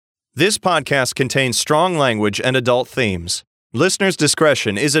This podcast contains strong language and adult themes. Listener's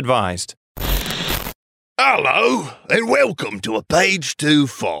discretion is advised. Hello, and welcome to A Page Too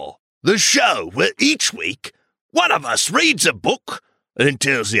Full, the show where each week one of us reads a book and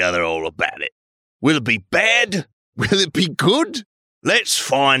tells the other all about it. Will it be bad? Will it be good? Let's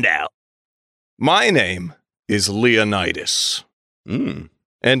find out. My name is Leonidas. And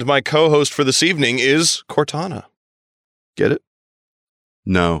my co-host for this evening is Cortana. Get it?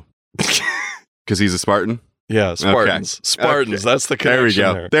 No. Because he's a Spartan? Yeah, Spartans. Okay. Spartans, Okay. that's the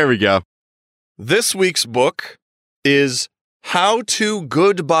connection There we go. This week's book is How to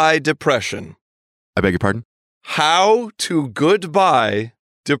Goodbye Depression. I beg your pardon? How to Goodbye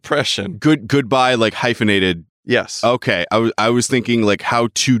Depression. Goodbye, like hyphenated. Yes. Okay. I was thinking like how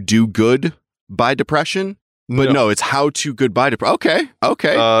to do good by depression, but no, it's how to goodbye depression.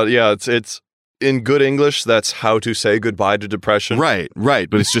 Okay. Yeah, it's in good English, that's how to say goodbye to depression. Right.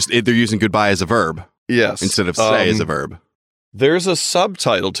 But it's just they're using goodbye as a verb Yes. instead of say as a verb. There's a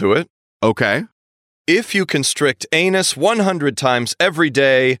subtitle to it. Okay. If you constrict anus 100 times every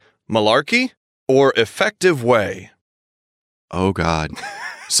day, malarkey or effective way. Oh God.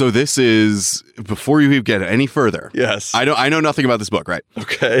 So this is before you even get any further. Yes. I know nothing about this book, right?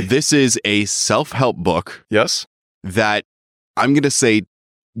 Okay. This is a self-help book Yes. that I'm going to say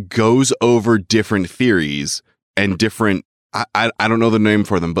goes over different theories and different, I don't know the name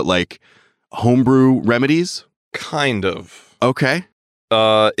for them, but like homebrew remedies. Kind of. Okay.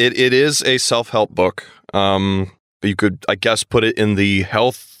 It is a self-help book. You could, I guess, put it in the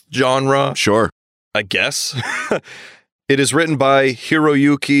health genre. Sure. I guess. It is written by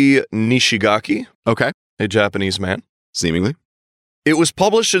Hiroyuki Nishigaki, Okay. a Japanese man. Seemingly. It was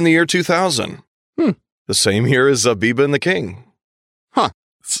published in the year 2000. The The same year as Biba and the King. Huh.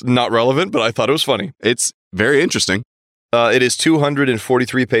 It's not relevant, but I thought it was funny. It's very interesting. It is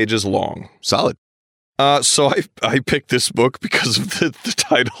 243 pages long. Solid. So I picked this book because of the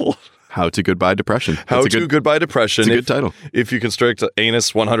title. How to Goodbye Depression. How to Goodbye Depression. It's a good title. If you constrict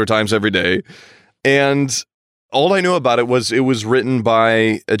anus 100 times every day. And all I knew about it was written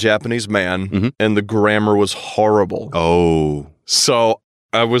by a Japanese man, and the grammar was horrible. Oh. So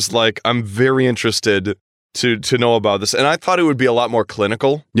I was like, I'm very interested to know about this. And I thought it would be a lot more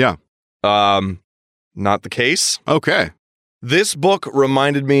clinical. Yeah. Not the case. Okay. This book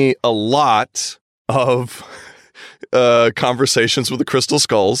reminded me a lot of Conversations with the Crystal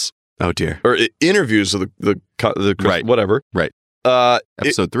Skulls. Oh dear. Or interviews of the Right. whatever. Right.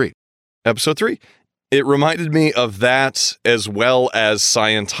 Episode 3. Episode 3. It reminded me of that as well as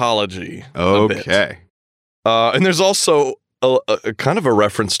Scientology. a bit. Okay. And there's also a kind of a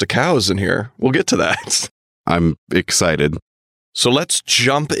reference to cows in here. We'll get to that. I'm excited. So let's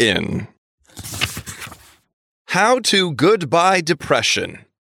jump in. How to Goodbye Depression.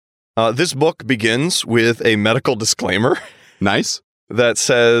 This book begins with a medical disclaimer Nice. that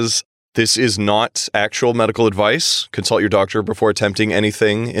says, this is not actual medical advice. Consult your doctor before attempting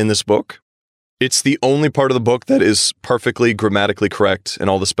anything in this book. It's the only part of the book that is perfectly grammatically correct and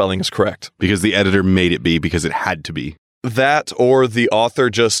all the spelling is correct. Because the editor made it be because it had to be. That or the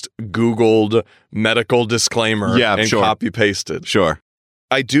author just Googled medical disclaimer and sure. copy-pasted. Sure.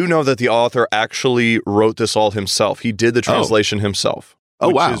 I do know that the author actually wrote this all himself. He did the translation himself. Oh,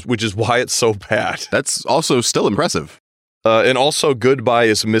 wow. Which is why it's so bad. That's also still impressive. And also, goodbye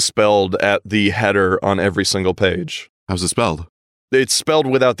is misspelled at the header on every single page. How's it spelled? It's spelled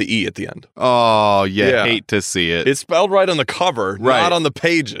without the E at the end. Oh, Yeah. hate to see it. It's spelled right on the cover, Right. not on the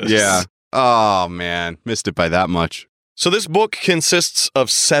pages. Yeah. Oh, man. Missed it by that much. So this book consists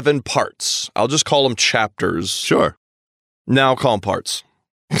of 7 parts. I'll just call them chapters. Sure. Now I'll call them parts.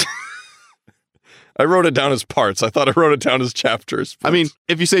 I wrote it down as parts. I thought I wrote it down as chapters. I mean,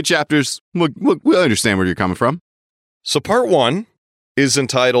 if you say chapters, we'll understand where you're coming from. So part 1 is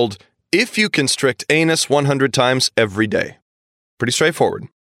entitled, If You Constrict Anus 100 Times Every Day. Pretty straightforward.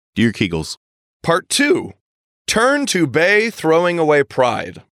 Do your Kegels. Part 2, Turn to Bay Throwing Away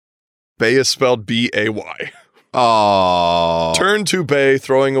Pride. Bay is spelled B-A-Y. Oh. Turn to Bay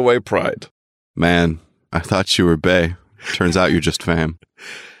Throwing Away Pride. Man, I thought you were bae. Turns out you're just fam.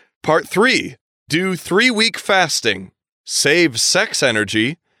 Part 3, Do 3-week fasting. Save sex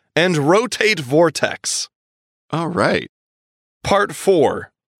energy and rotate vortex. All right. Part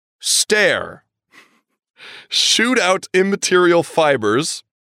 4, Stare. Shoot out immaterial fibers.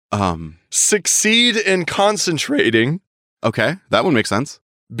 Succeed in concentrating. Okay. That one makes sense.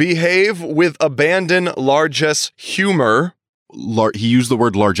 Behave with abandon largesse humor. He used the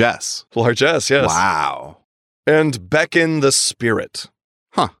word largesse. Largesse, yes. Wow. And beckon the spirit.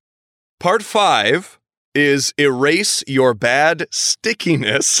 Huh. Part 5 is erase your bad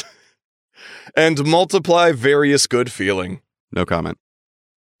stickiness. and multiply various good feeling. No comment.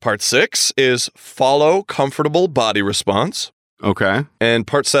 Part 6 is follow comfortable body response. Okay. And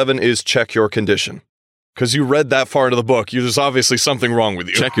part 7 is check your condition. Because you read that far into the book, there's obviously something wrong with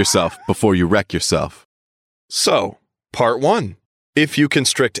you. Check yourself before you wreck yourself. So, part 1. If you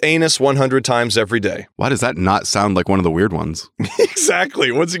constrict anus 100 times every day. Why does that not sound like one of the weird ones?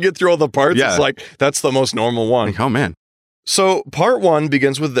 Exactly. Once you get through all the parts, Yeah. it's like, that's the most normal one. Like, oh, man. So, part 1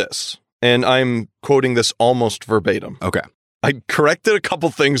 begins with this. And I'm quoting this almost verbatim. Okay. I corrected a couple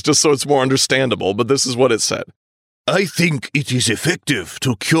things just so it's more understandable, but this is what it said. I think it is effective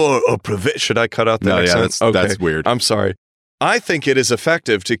to cure or prevent. Should I cut out that No, yeah, accent? that's weird. I'm sorry. I think it is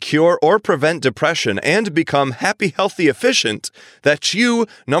effective to cure or prevent depression and become happy, healthy, efficient that you,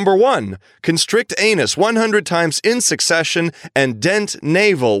 number 1, constrict anus 100 times in succession and dent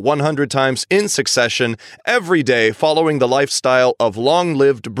navel 100 times in succession every day following the lifestyle of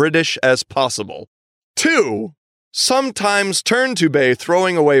long-lived British as possible. 2. Sometimes turn to bay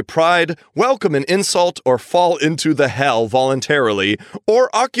throwing away pride, welcome an insult, or fall into the hell voluntarily, or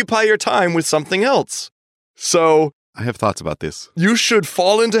occupy your time with something else. So, I have thoughts about this. you should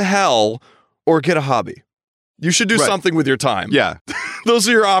fall into hell or get a hobby. You should do Right. something with your time. Yeah. Those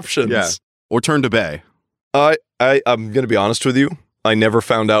are your options. Yeah. Or turn to bay. I'm going to be honest with you. I never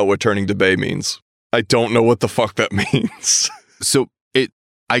found out what turning to bay means. I don't know what the fuck that means. So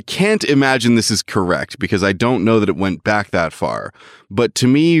I can't imagine this is correct because I don't know that it went back that far. But to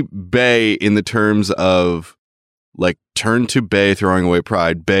me, bay in the terms of like turn to bay, throwing away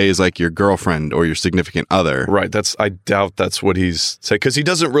pride, bay is like your girlfriend or your significant other. Right. I doubt that's what he's saying because he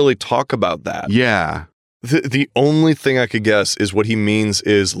doesn't really talk about that. Yeah. The only thing I could guess is what he means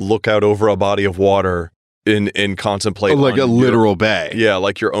is look out over a body of water and contemplate. Like a on literal bay. Yeah,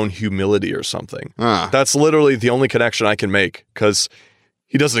 like your own humility or something. Ah. That's literally the only connection I can make because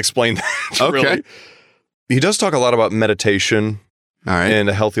he doesn't explain that. Okay. Really. He does talk a lot about meditation All right. and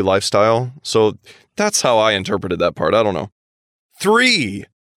a healthy lifestyle. So that's how I interpreted that part. I don't know. 3,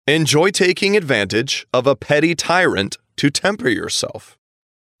 enjoy taking advantage of a petty tyrant to temper yourself.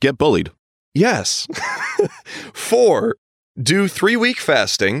 Get bullied. Yes. 4, do 3-week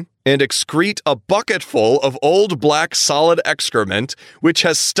fasting and excrete a bucketful of old black solid excrement which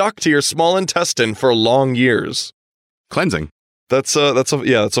has stuck to your small intestine for long years. Cleansing. That's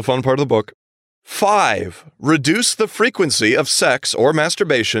a fun part of the book. 5, reduce the frequency of sex or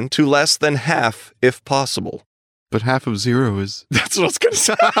masturbation to less than half if possible. But half of 0 is. That's what I was going to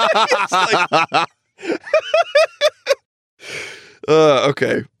say. It's like-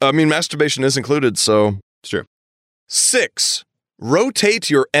 okay. I mean, masturbation is included, so. It's true. 6, rotate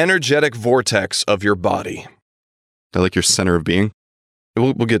your energetic vortex of your body. I like your center of being.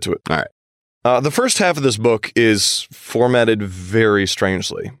 We'll get to it. All right. The first half of this book is formatted very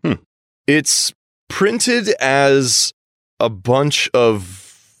strangely. It's printed as a bunch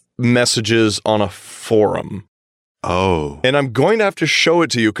of messages on a forum. Oh. And I'm going to have to show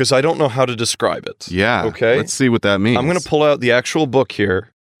it to you because I don't know how to describe it. Yeah. Okay. Let's see what that means. I'm going to pull out the actual book here.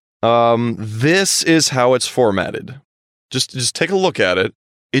 This is how it's formatted. Just take a look at it.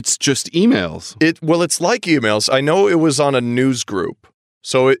 It's just emails. It's like emails. I know it was on a news group.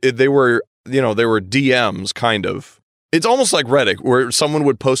 So they were DMs kind of. It's almost like Reddit where someone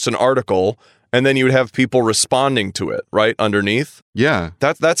would post an article and then you would have people responding to it, right? Underneath. Yeah.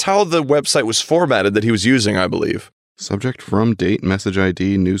 That's how the website was formatted that he was using, I believe. Subject, from, date, message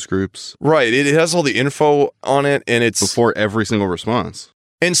ID, news groups. Right. It has all the info on it and it's Before every single response.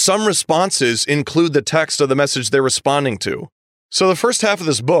 and some responses include the text of the message they're responding to. So the first half of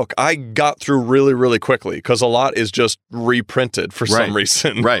this book, I got through really, really quickly because a lot is just reprinted for some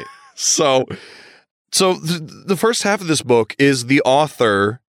reason. Right. So the first half of this book is the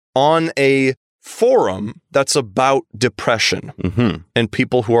author on a forum that's about depression Mm-hmm. and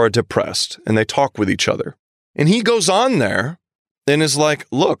people who are depressed, and they talk with each other. And he goes on there and is like,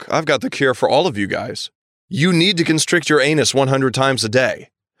 look, I've got the cure for all of you guys. You need to constrict your anus 100 times a day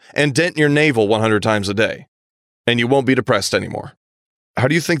and dent your navel 100 times a day, and you won't be depressed anymore. How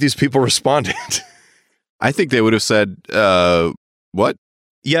do you think these people responded? I think they would have said, what?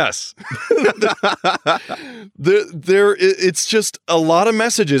 Yes. It's just a lot of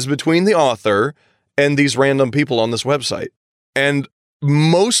messages between the author and these random people on this website. And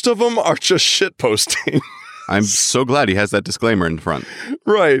most of them are just shit posting. I'm so glad he has that disclaimer in front.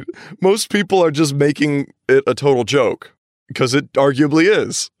 Right. Most people are just making it a total joke because it arguably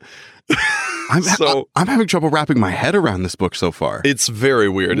is. I'm having trouble wrapping my head around this book so far. It's very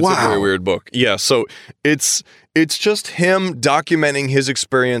weird. It's a Wow. very weird book. Yeah, so it's just him documenting his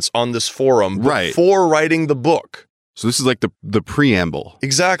experience on this forum Right. before writing the book. So this is like the preamble.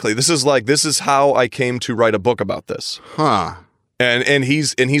 Exactly. This is how I came to write a book about this. Huh. And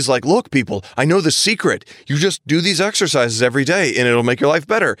he's like, look, people, I know the secret. You just do these exercises every day and it'll make your life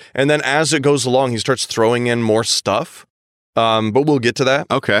better. And then as it goes along, he starts throwing in more stuff. But we'll get to that.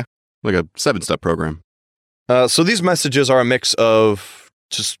 Okay. Like a 7-step program. So these messages are a mix of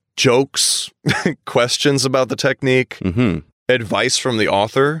just jokes, questions about the technique, advice from the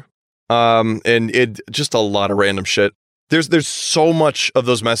author, and it just a lot of random shit. There's so much of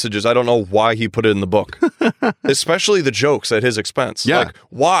those messages. I don't know why he put it in the book, especially the jokes at his expense. Yeah. Like,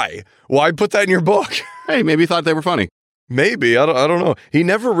 why? Why put that in your book? Hey, maybe he thought they were funny. Maybe. I don't know. He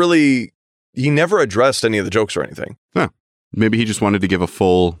never addressed any of the jokes or anything. Huh. Maybe he just wanted to give a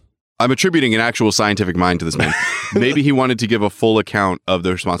full... I'm attributing an actual scientific mind to this man. Maybe he wanted to give a full account of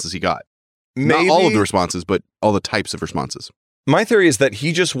the responses he got. Maybe. Not all of the responses, but all the types of responses. My theory is that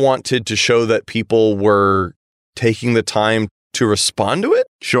he just wanted to show that people were taking the time to respond to it.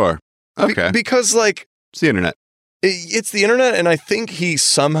 Sure. Okay. Because, like... It's the internet. It's the internet, and I think he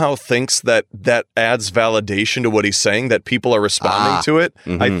somehow thinks that adds validation to what he's saying, that people are responding to it.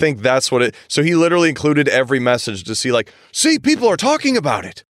 Mm-hmm. I think that's what it... So he literally included every message to see, like, see, people are talking about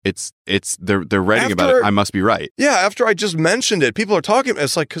it. They're writing about it. I must be right. Yeah, after I just mentioned it, people are talking.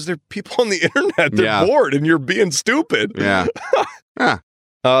 It's like, because they're people on the internet. They're bored, and you're being stupid. Yeah.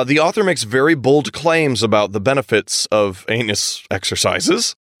 The author makes very bold claims about the benefits of anus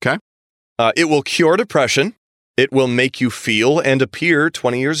exercises. Okay. It will cure depression. It will make you feel and appear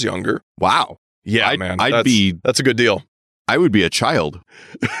 20 years younger. Wow. Yeah, man. That's a good deal. I would be a child.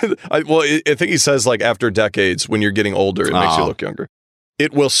 I think he says, like, after decades, when you're getting older, it makes you look younger.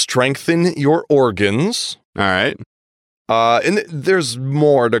 It will strengthen your organs. All right. And there's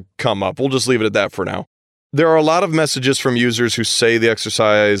more to come up. We'll just leave it at that for now. There are a lot of messages from users who say the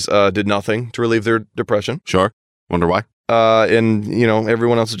exercise did nothing to relieve their depression. Sure. Wonder why. And,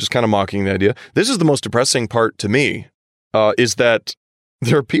 everyone else is just kind of mocking the idea. This is the most depressing part to me, is that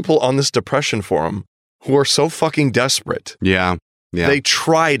there are people on this depression forum who are so fucking desperate. Yeah. They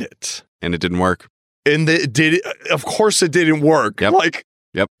tried it. And it didn't work. And of course it didn't work.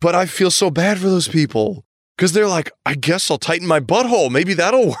 Yep. But I feel so bad for those people. Because they're like, I guess I'll tighten my butthole. Maybe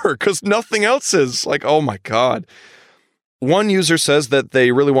that'll work. Because nothing else is. Like, oh my God. One user says that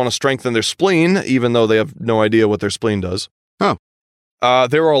they really want to strengthen their spleen, even though they have no idea what their spleen does. Oh.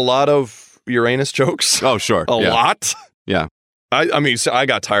 There were a lot of Uranus jokes. Oh, sure. A lot. Yeah. I mean, I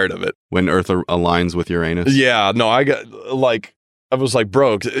got tired of it. When Earth aligns with Uranus. Yeah. No, I was like,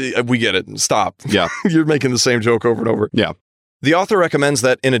 bro, we get it. Stop. Yeah. You're making the same joke over and over. Yeah. The author recommends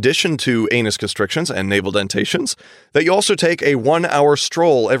that in addition to anus constrictions and navel dentations, that you also take a 1-hour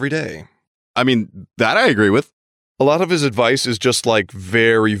stroll every day. I mean, that I agree with. A lot of his advice is just like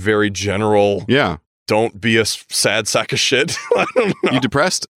very, very general. Yeah. Don't be a sad sack of shit. I don't know. You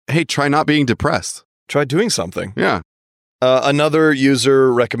depressed? Hey, try not being depressed. Try doing something. Yeah. Another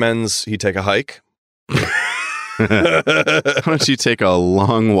user recommends he take a hike. Why don't you take a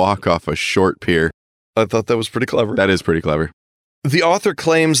long walk off a short pier? I thought that was pretty clever. That is pretty clever. The author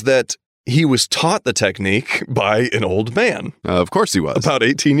claims that he was taught the technique by an old man. Of course he was. About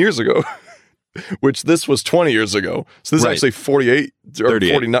 18 years ago. Which this was 20 years ago. So this is actually 48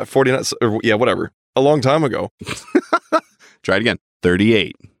 or 49, or yeah, whatever. A long time ago. Try it again.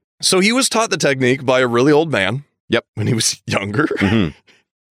 38. So he was taught the technique by a really old man. Yep. When he was younger. Mm-hmm.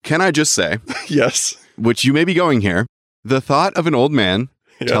 Can I just say? Yes. Which you may be going here. The thought of an old man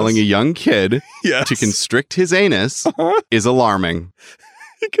telling a young kid to constrict his anus is alarming.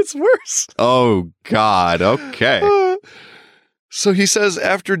 It gets worse. Oh, God. Okay. So he says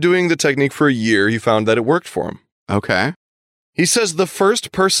after doing the technique for a year, he found that it worked for him. Okay. He says the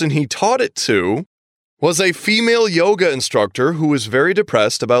first person he taught it to was a female yoga instructor who was very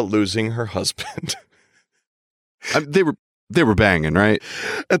depressed about losing her husband. They were banging, right?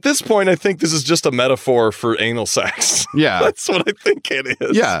 At this point, I think this is just a metaphor for anal sex. Yeah. That's what I think it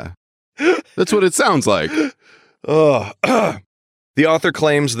is. Yeah. That's what it sounds like. The author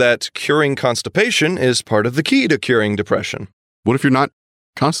claims that curing constipation is part of the key to curing depression. What if you're not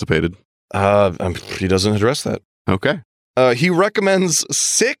constipated? He doesn't address that. Okay. He recommends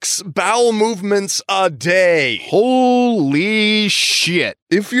 6 bowel movements a day. Holy shit.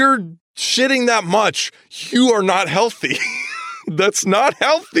 If you're shitting that much, you are not healthy. That's not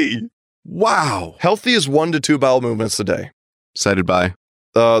healthy. Wow. Healthy is 1 to 2 bowel movements a day. Cited by?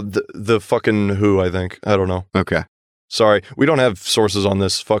 The fucking WHO, I think. I don't know. Okay. Sorry. We don't have sources on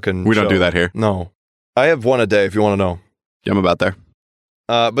this fucking We don't show. do that here. No. I have 1 a day if you want to know. Yeah, I'm about there.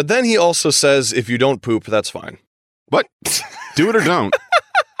 But then he also says if you don't poop, that's fine. What? Do it or don't.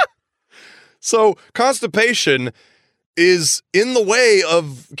 So constipation, is in the way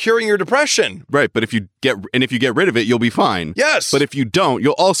of curing your depression. Right, but if you get rid of it, you'll be fine. Yes. But if you don't,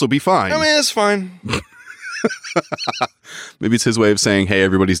 you'll also be fine. I mean, it's fine. Maybe it's his way of saying, hey,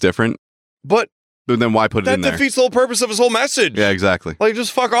 everybody's different. But then why put it that in there? defeats the whole purpose of his whole message. Yeah, exactly. Like,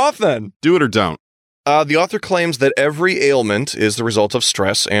 just fuck off then. Do it or don't. The author claims that every ailment is the result of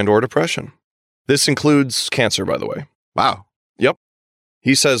stress and or depression. This includes cancer, by the way. Wow. Yep.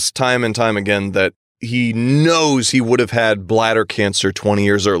 He says time and time again that he knows he would have had bladder cancer 20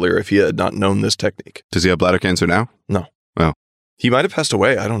 years earlier if he had not known this technique. Does he have bladder cancer now? No. Oh. He might have passed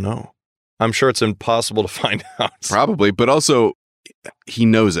away. I don't know. I'm sure it's impossible to find out. Probably, but also he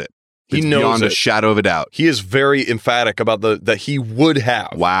knows it. It's knows beyond it. a shadow of a doubt. He is very emphatic about that he would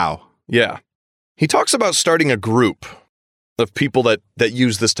have. Wow. Yeah. He talks about starting a group of people that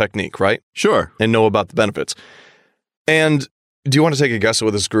use this technique, right? Sure. And know about the benefits. And do you want to take a guess at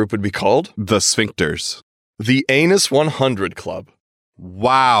what this group would be called? The Sphincters. The Anus 100 Club.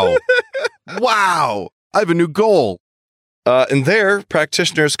 Wow. Wow. I have a new goal. And there,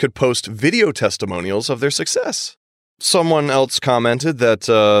 practitioners could post video testimonials of their success. Someone else commented that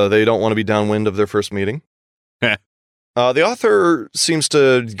they don't want to be downwind of their first meeting. The author seems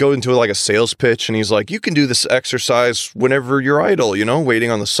to go into like a sales pitch, and he's like, you can do this exercise whenever you're idle, waiting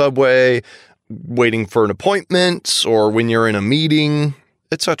on the subway, waiting for an appointment, or when you're in a meeting,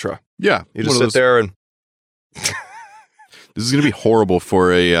 etc. Yeah. You just sit there and... This is going to be horrible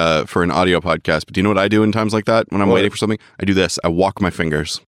for an audio podcast, but do you know what I do in times like that when I'm waiting for something? I do this. I walk my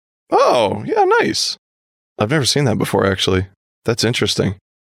fingers. Oh, yeah, nice. I've never seen that before, actually. That's interesting.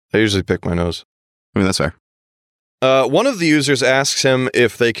 I usually pick my nose. I mean, that's fair. One of the users asks him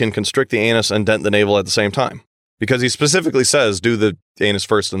if they can constrict the anus and dent the navel at the same time, because he specifically says, do the anus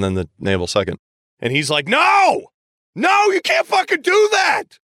first and then the navel second. And he's like, no, you can't fucking do that.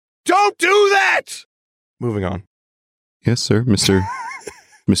 Don't do that. Moving on. Yes, sir, Mr.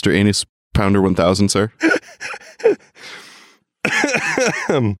 Mr. Anus Pounder 1000, sir.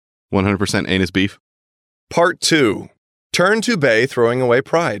 100% anus beef. Part 2. Turn to Bay throwing away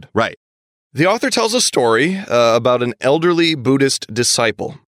pride. Right. The author tells a story about an elderly Buddhist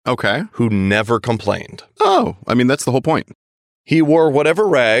disciple. Okay. Who never complained. Oh, I mean, that's the whole point. He wore whatever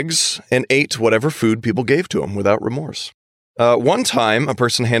rags and ate whatever food people gave to him without remorse. One time, a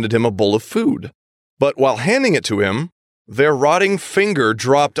person handed him a bowl of food, but while handing it to him, their rotting finger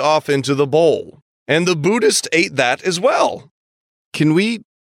dropped off into the bowl, and the Buddhist ate that as well. Can we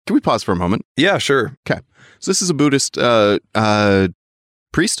pause for a moment? Yeah, sure. Okay. So this is a Buddhist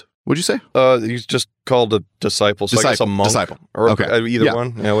priest, would you say? He's just called a disciple. So I guess a monk. Disciple. Or okay. Either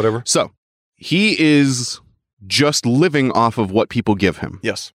one. Yeah, whatever. So he is just living off of what people give him.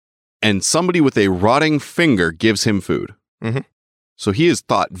 Yes. And somebody with a rotting finger gives him food. Mm-hmm. So he is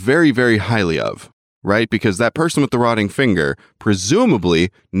thought very, very highly of, right? Because that person with the rotting finger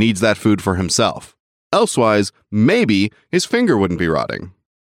presumably needs that food for himself. Elsewise, maybe his finger wouldn't be rotting.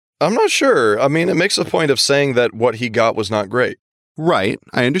 I'm not sure. I mean, it makes a point of saying that what he got was not great. Right.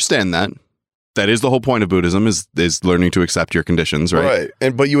 I understand that. That is the whole point of Buddhism is learning to accept your conditions, right?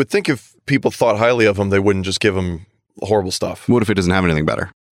 Right. But you would think if people thought highly of him, they wouldn't just give him horrible stuff. What if it doesn't have anything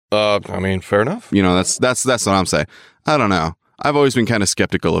better? I mean, fair enough. That's what I'm saying. I don't know. I've always been kind of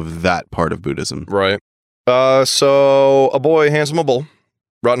skeptical of that part of Buddhism. Right. So a boy hands him a bowl.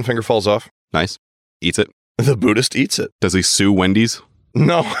 Rotten finger falls off. Nice. Eats it. The Buddhist eats it. Does he sue Wendy's?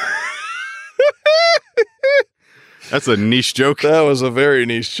 No. That's a niche joke. That was a very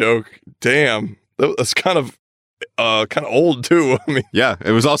niche joke. Damn. That's kind of old too. I mean, yeah,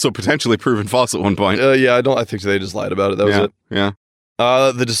 it was also potentially proven false at one point. Yeah, I think they just lied about it. That was it. Yeah.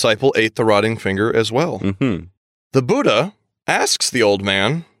 The disciple ate the rotting finger as well. Mm-hmm. The Buddha asks the old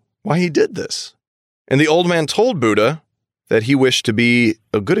man why he did this. And the old man told Buddha that he wished to be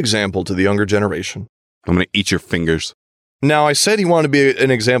a good example to the younger generation. I'm going to eat your fingers. Now, I said he wanted to be an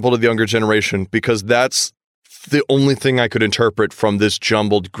example to the younger generation because that's the only thing I could interpret from this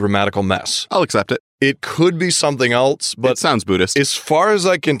jumbled grammatical mess. I'll accept it. It could be something else, but it sounds Buddhist. As far as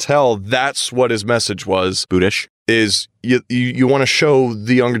I can tell, that's what his message was. Buddhish. Is you want to show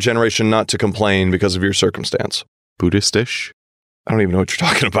the younger generation not to complain because of your circumstance. Buddhistish? I don't even know what you're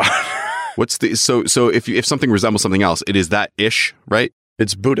talking about. What's the so if something resembles something else, it is that ish, right?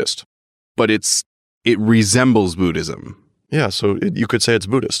 It's Buddhist. But it resembles Buddhism. Yeah, so you could say it's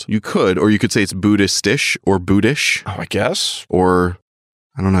Buddhist. You could, or you could say it's Buddhistish or Buddhish. Oh, I guess. Or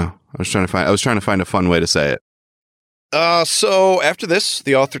I don't know. I was trying to find a fun way to say it. So after this,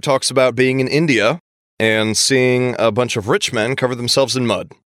 the author talks about being in India and seeing a bunch of rich men cover themselves in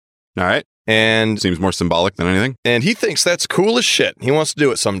mud. All right. And seems more symbolic than anything. And he thinks that's cool as shit. He wants to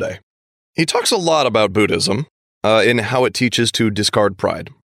do it someday. He talks a lot about Buddhism, in how it teaches to discard pride,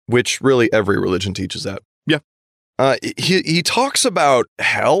 which really every religion teaches that. Yeah. He talks about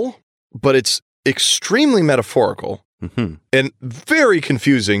hell, but it's extremely metaphorical and very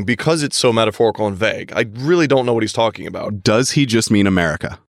confusing because it's so metaphorical and vague. I really don't know what he's talking about. Does he just mean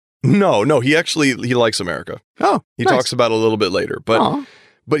America? No, he likes America. Oh, he nice. talks about it a little bit later, but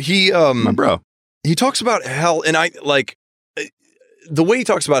he My bro. he talks about hell, and I like the way he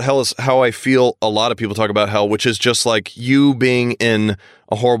talks about hell is how I feel a lot of people talk about hell, which is just like you being in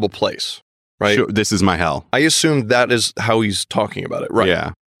a horrible place, right? Sure, this is my hell. I assume that is how he's talking about it, right?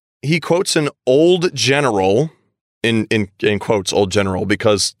 Yeah. He quotes an old general, in quotes, old general,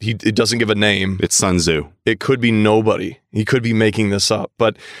 because it doesn't give a name. It's Sun Tzu. It could be nobody. He could be making this up.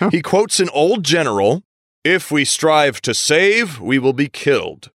 But he quotes an old general, "If we strive to save, we will be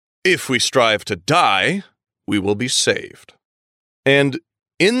killed. If we strive to die, we will be saved." And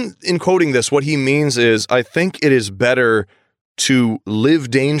in quoting this, what he means is, I think it is better to live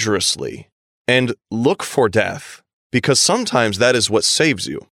dangerously and look for death, because sometimes that is what saves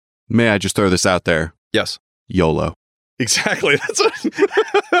you. May I just throw this out there? Yes. YOLO. Exactly.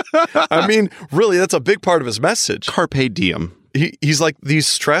 I mean, really, that's a big part of his message. Carpe diem. He's like, these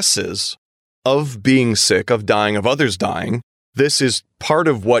stresses of being sick, of dying, of others dying, this is part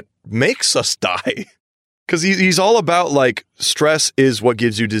of what makes us die. Because he's all about, like, stress is what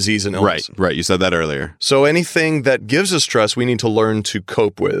gives you disease and illness. Right. You said that earlier. So anything that gives us stress, we need to learn to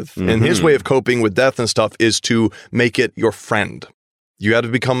cope with. And his way of coping with death and stuff is to make it your friend. You got to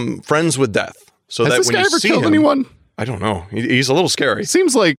become friends with death. So Has that this when guy you ever see killed him, anyone? I don't know. He's a little scary.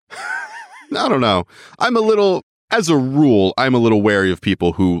 Seems like, I don't know. As a rule, I'm a little wary of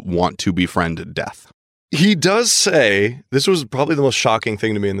people who want to befriend death. He does say, this was probably the most shocking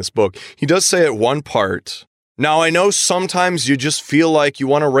thing to me in this book. He does say at one part, "Now I know sometimes you just feel like you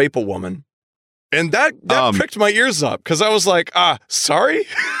want to rape a woman." And that pricked my ears up because I was like, sorry?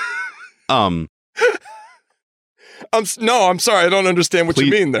 I'm sorry. I don't understand what you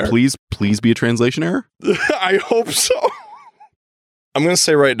mean there. Please be a translation error. I hope so. I'm going to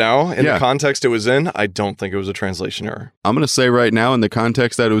say right now, in the context it was in, I don't think it was a translation error. I'm going to say right now, in the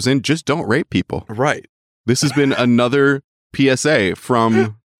context that it was in, just don't rape people. Right. This has been another PSA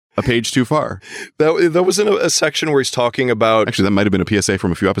from A Page Too Far. That was in a section where he's talking about... Actually, that might have been a PSA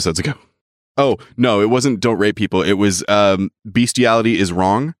from a few episodes ago. Oh, no, it wasn't don't rape people. It was bestiality is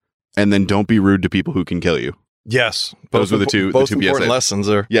wrong, and then don't be rude to people who can kill you. Yes. Those were the two important PSAs. lessons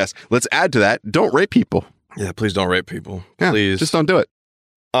there. Yes. Let's add to that. Don't rape people. Yeah, please don't rape people. Yeah, please. just don't do it.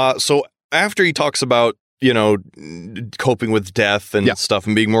 So after he talks about, coping with death and stuff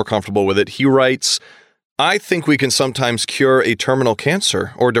and being more comfortable with it, he writes, "I think we can sometimes cure a terminal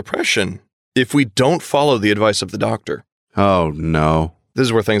cancer or depression if we don't follow the advice of the doctor." Oh, no. This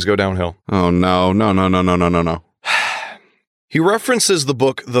is where things go downhill. Oh, no. He references the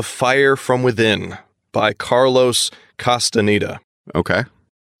book The Fire from Within by Carlos Castaneda. Okay.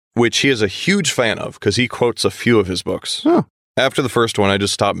 Which he is a huge fan of because he quotes a few of his books. Oh. After the first one, I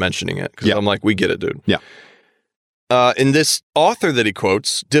just stopped mentioning it because I'm like, we get it, dude. Yeah. And this author that he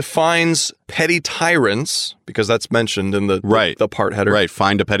quotes defines petty tyrants, because that's mentioned in the part header. Right,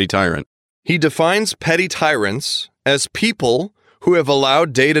 find a petty tyrant. He defines petty tyrants as people who have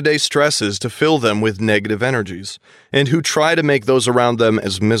allowed day-to-day stresses to fill them with negative energies, and who try to make those around them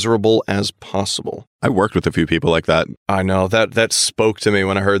as miserable as possible. I worked with a few people like that. I know, that spoke to me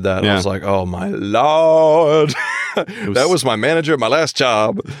when I heard that. Yeah. I was like, oh my Lord. That was my manager at my last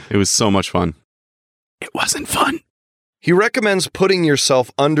job. It was so much fun. It wasn't fun. He recommends putting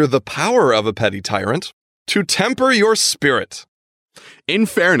yourself under the power of a petty tyrant to temper your spirit. In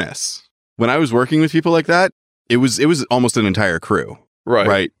fairness, when I was working with people like that, it was almost an entire crew.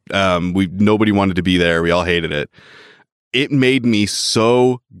 Right. Nobody wanted to be there. We all hated it. It made me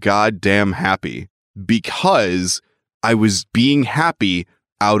so goddamn happy because I was being happy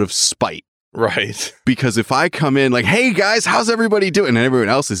out of spite. Right. Because if I come in like, "Hey guys, how's everybody doing?" and everyone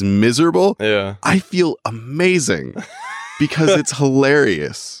else is miserable, I feel amazing because it's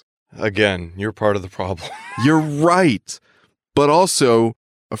hilarious. Again, you're part of the problem. You're right. But also,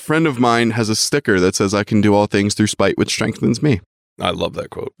 a friend of mine has a sticker that says, "I can do all things through spite, which strengthens me." I love that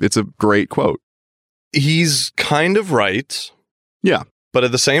quote. It's a great quote. He's kind of right. Yeah. But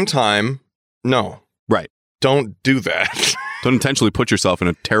at the same time, no. Right. Don't do that. Don't intentionally put yourself in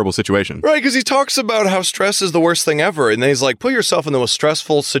a terrible situation. Right, because he talks about how stress is the worst thing ever. And then he's like, put yourself in the most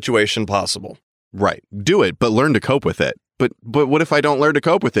stressful situation possible. Right. Do it, but learn to cope with it. But what if I don't learn to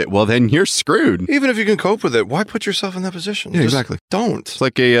cope with it? Well, then you're screwed. Even if you can cope with it, why put yourself in that position? Yeah, exactly. Don't. It's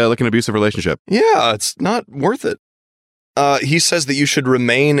like an abusive relationship. Yeah, it's not worth it. He says that you should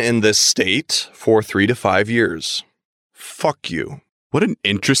remain in this state for 3 to 5 years. Fuck you. What an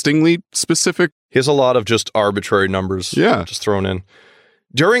interestingly specific. He has a lot of just arbitrary numbers just thrown in.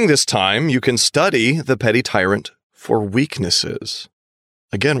 During this time, you can study the petty tyrant for weaknesses.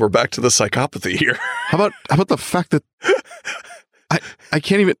 Again, we're back to the psychopathy here. How about the fact that I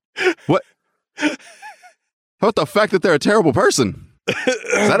can't even. What? How about the fact that they're a terrible person?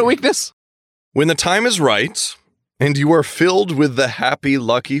 Is that a weakness? When the time is right and you are filled with the happy,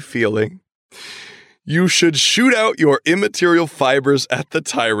 lucky feeling, you should shoot out your immaterial fibers at the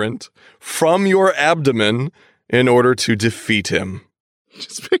tyrant from your abdomen in order to defeat him.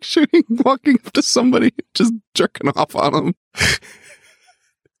 Just picturing walking up to somebody, just jerking off on them.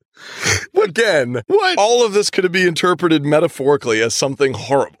 Again, What? all of this could be interpreted metaphorically as something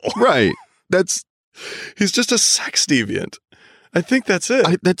horrible. Right. He's just a sex deviant. I think that's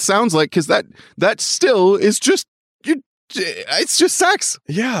it. That sounds like, because that still is just it's just sex.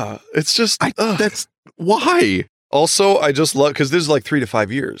 Yeah, it's just That's why. Also, I just love because this is like 3 to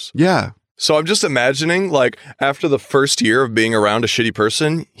 5 years. Yeah. So I'm just imagining, like, after the first year of being around a shitty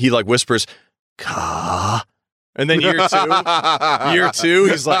person, he like whispers, "Ka," and then year two,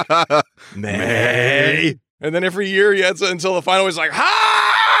 he's like, "May," and then every year he adds it until the final, he's like,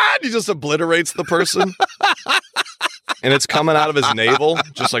 "Ha!" And he just obliterates the person, and it's coming out of his navel,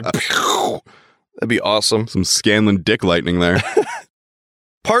 just like, pew. That'd be awesome. Some Scanlan dick lightning there.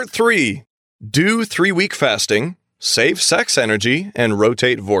 Part 3: do 3-week fasting, save sex energy, and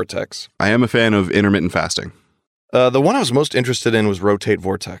rotate vortex. I am a fan of intermittent fasting. The one I was most interested in was rotate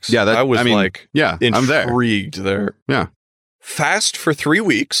vortex. Yeah, I was yeah, I'm there. intrigued there. Yeah. Fast for 3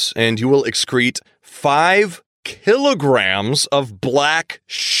 weeks, and you will excrete 5 kilograms of black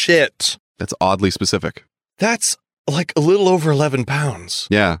shit. That's oddly specific. That's like a little over 11 pounds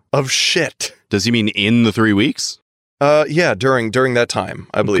Yeah. of shit. Does he mean in the 3 weeks? Yeah, during that time,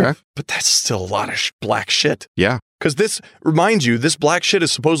 I believe. Okay. But that's still a lot of black shit. Yeah. Because this, remind you, this black shit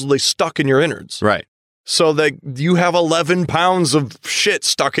is supposedly stuck in your innards. Right. So that you have 11 pounds of shit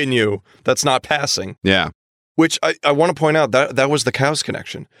stuck in you that's not passing. Yeah. Which I want to point out, that was the cow's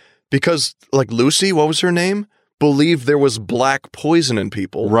connection. Because, like, Lucy, what was her name? Believed there was black poison in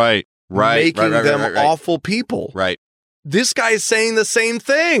people. Right. Making them awful people. Right. This guy is saying the same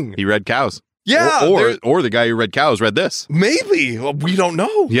thing. He read cows. Yeah. Or the guy who read cows read this. Maybe. Well, we don't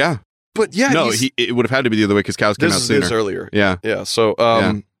know. Yeah. But yeah. No, it would have had to be the other way because cows came out sooner. This earlier. Yeah. Yeah. So,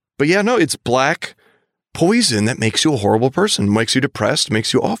 Yeah. But yeah, no, it's black poison that makes you a horrible person, makes you depressed,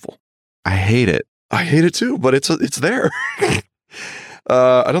 makes you awful. I hate it. I hate it too, but it's there.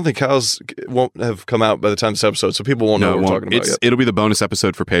 I don't think cows won't have come out by the time this episode, so people won't know what we're talking about yet. It'll be the bonus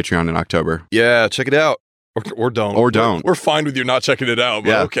episode for Patreon in October. Yeah, check it out. Or don't. Or don't. We're fine with you not checking it out,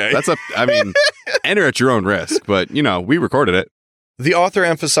 but okay. Enter at your own risk, but, we recorded it. The author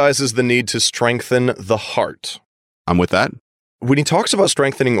emphasizes the need to strengthen the heart. I'm with that. When he talks about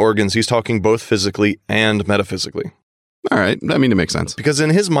strengthening organs, he's talking both physically and metaphysically. All right. I mean, it makes sense. Because in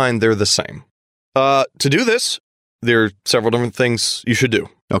his mind, they're the same. To do this, there are several different things you should do.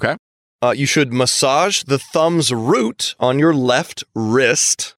 Okay. You should massage the thumb's root on your left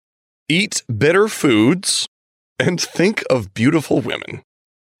wrist, eat bitter foods, and think of beautiful women.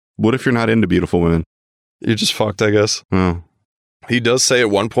 What if you're not into beautiful women? You're just fucked, I guess. Oh. He does say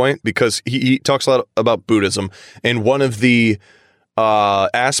at one point, because he talks a lot about Buddhism, and one of the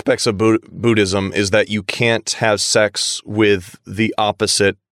aspects of Buddhism is that you can't have sex with the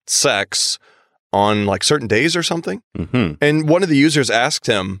opposite sex on like certain days or something. Mm-hmm. And one of the users asked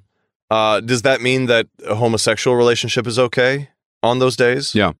him, does that mean that a homosexual relationship is okay on those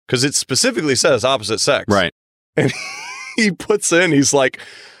days? Yeah. Because it specifically says opposite sex. Right. And he puts in, he's like,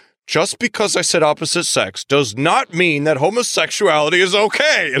 just because I said opposite sex does not mean that homosexuality is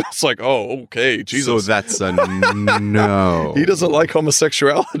okay. And it's like, oh, okay, Jesus. So that's a no. He doesn't like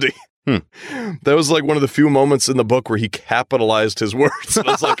homosexuality. That was like one of the few moments in the book where he capitalized his words. And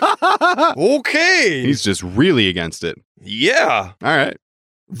I was like, okay. He's just really against it. Yeah. All right.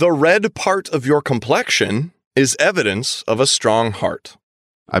 The red part of your complexion is evidence of a strong heart.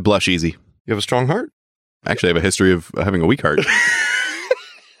 I blush easy. You have a strong heart? Actually, I have a history of having a weak heart.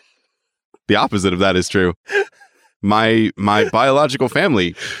 The opposite of that is true. My biological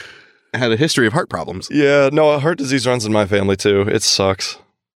family had a history of heart problems. Yeah, no, heart disease runs in my family too. It sucks.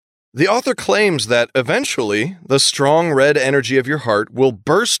 The author claims that eventually the strong red energy of your heart will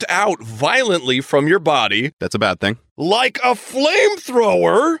burst out violently from your body That's a bad thing. like a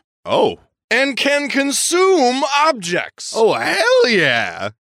flamethrower Oh. and can consume objects. Oh, hell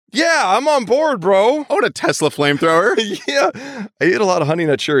yeah. Yeah, I'm on board, bro. I want a Tesla flamethrower. Yeah, I ate a lot of Honey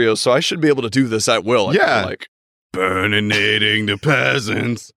Nut Cheerios, so I should be able to do this at will. I feel like. Burninating the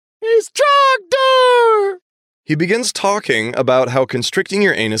peasants. He's Trogdor! He begins talking about how constricting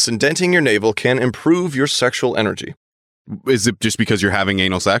your anus and denting your navel can improve your sexual energy. Is it just because you're having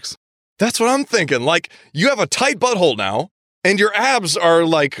anal sex? That's what I'm thinking. Like, you have a tight butthole now, and your abs are,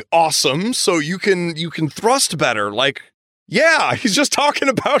 like, awesome, so you can thrust better. Like, yeah, he's just talking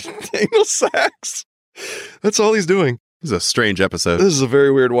about anal sex. That's all he's doing. This is a strange episode. This is a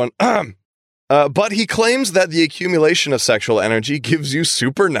very weird one. But he claims that the accumulation of sexual energy gives you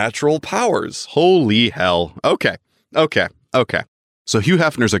supernatural powers. Holy hell. Okay. So Hugh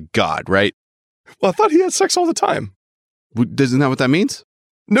Hefner's a god, right? Well, I thought he had sex all the time. Isn't that what that means?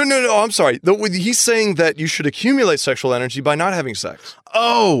 No, I'm sorry. He's saying that you should accumulate sexual energy by not having sex.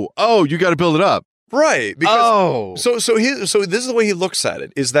 Oh, you got to build it up. Right. Because, Oh. So this is the way he looks at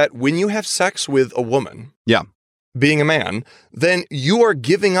it, is that when you have sex with a woman, Yeah. being a man, then you are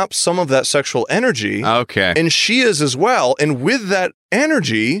giving up some of that sexual energy. Okay. And she is as well. And with that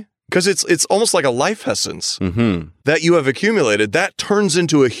energy, because it's almost like a life essence that you have accumulated, that turns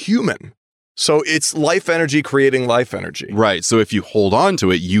into a human. So it's life energy creating life energy. Right. So if you hold on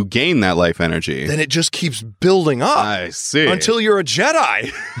to it, you gain that life energy. Then it just keeps building up. I see. Until you're a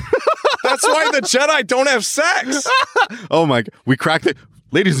Jedi. That's why the Jedi don't have sex. Oh my God. We cracked it.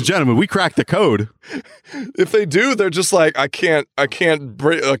 Ladies and gentlemen, we cracked the code. If they do, they're just like, I can't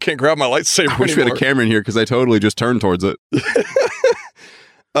grab my lightsaber I wish we had a camera in here because I totally just turned towards it.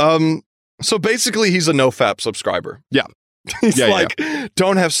 So basically, he's a NoFap subscriber. Yeah. He's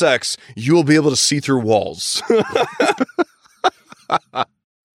don't have sex. You will be able to see through walls.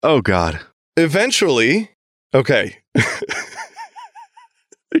 Oh, God. Eventually, okay.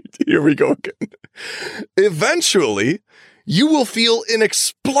 Here we go again. Eventually, you will feel an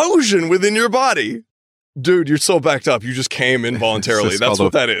explosion within your body. Dude, you're so backed up. You just came involuntarily. That's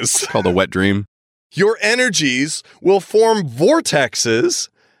what that is. It's called a wet dream. Your energies will form vortexes,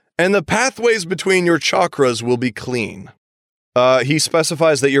 and the pathways between your chakras will be clean. He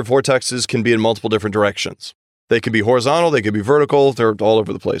specifies that your vortexes can be in multiple different directions. They can be horizontal, they can be vertical, they're all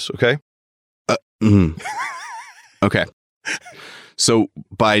over the place, okay? Okay. So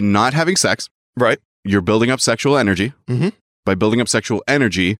by not having sex, right, you're building up sexual energy. Mm-hmm. By building up sexual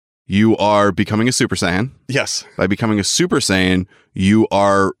energy, you are becoming a Super Saiyan. Yes. By becoming a Super Saiyan, you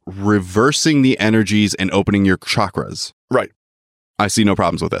are reversing the energies and opening your chakras. Right. I see no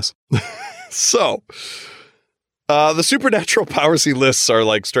problems with this. So, the supernatural powers he lists are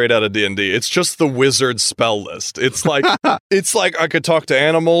like straight out of D&D. It's just the wizard spell list. It's like I could talk to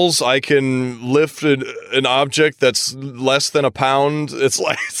animals. I can lift an object that's less than a pound. It's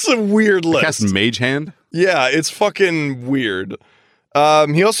a weird list. Cast Mage Hand? Yeah, it's fucking weird.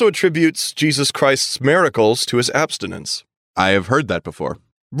 He also attributes Jesus Christ's miracles to his abstinence. I have heard that before.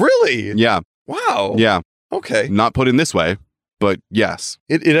 Really? Yeah. Wow. Yeah. Okay. Not put in this way, but yes.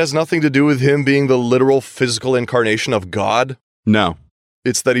 It has nothing to do with him being the literal physical incarnation of God. No.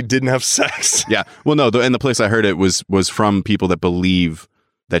 It's that he didn't have sex. Yeah. Well, no, and the place I heard it was from people that believe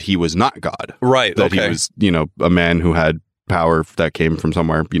that he was not God. Right. That he was, a man who had power that came from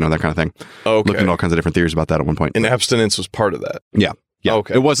somewhere, that kind of thing. Okay. Looked at all kinds of different theories about that at one point. And abstinence was part of that. Yeah. Yeah.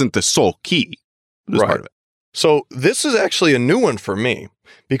 Okay. It wasn't the sole key. It was part of it. So this is actually a new one for me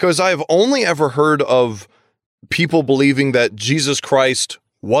because I've only ever heard of people believing that Jesus Christ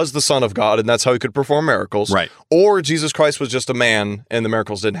was the Son of God and that's how he could perform miracles. Right. Or Jesus Christ was just a man and the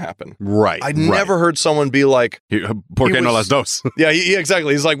miracles didn't happen. Right. I'd never heard someone be like, ¿Por qué no las dos? Yeah,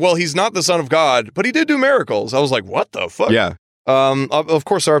 exactly. He's like, well, he's not the Son of God, but he did do miracles. I was like, what the fuck? Yeah. Of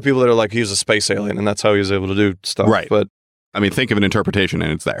course, there are people that are like, he was a space alien and that's how he was able to do stuff. Right. But I mean, think of an interpretation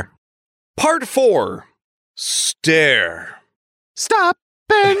and it's there. Part 4. Stare. Stop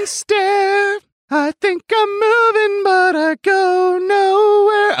and stare. I think I'm moving, but I go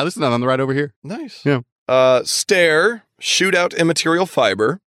nowhere. I listened on the ride over here. Nice. Yeah. Stare. Shoot out immaterial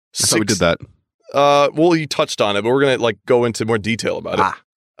fiber. I thought we did that. Well, you touched on it, but we're gonna go into more detail about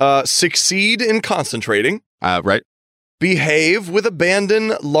it. Succeed in concentrating. Right. Behave with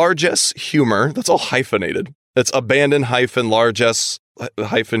abandon largesse humor. That's all hyphenated. That's abandon largesse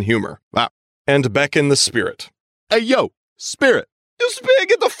humor. Wow. And beckon the spirit. Hey, yo, spirit. You spirit,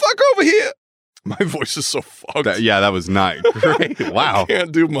 get the fuck over here. My voice is so fucked. That was not great. Wow. I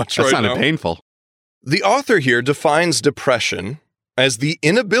can't do much right now. That sounded painful. The author here defines depression as the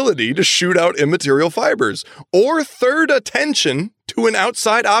inability to shoot out immaterial fibers or third attention to an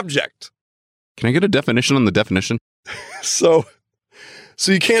outside object. Can I get a definition on the definition? So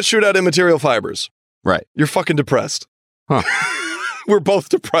you can't shoot out immaterial fibers. Right. You're fucking depressed. Huh. We're both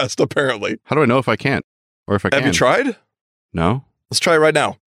depressed, apparently. How do I know if I can't? Or if I can? Have you tried? No. Let's try it right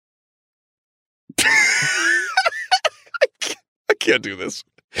now. can't do this.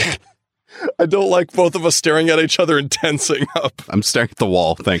 I don't like both of us staring at each other and tensing up. I'm staring at the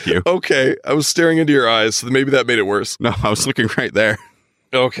wall. Thank you. Okay, I was staring into your eyes, so maybe that made it worse. No, I was looking right there.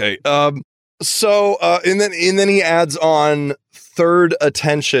 Okay. So and then he adds on third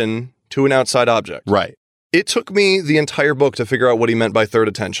attention to an outside object. Right. It took me the entire book to figure out what he meant by third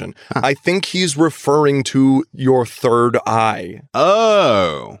attention. Huh. I think he's referring to your third eye.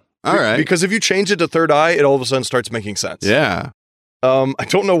 Oh, all right. Because if you change it to third eye, it all of a sudden starts making sense. Yeah. I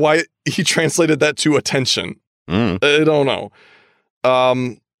don't know why he translated that to attention. I don't know.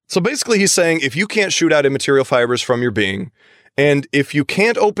 So basically he's saying if you can't shoot out immaterial fibers from your being, and if you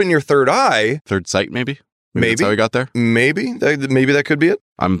can't open your third eye, Third sight, maybe? Maybe. That's how we got there? maybe that could be it.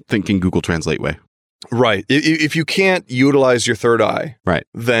 I'm thinking Google Translate way. Right. If you can't utilize your third eye, Right.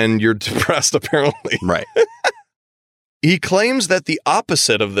 then you're depressed, apparently. Right. He claims that the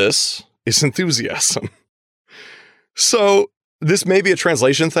opposite of this is enthusiasm. So this may be a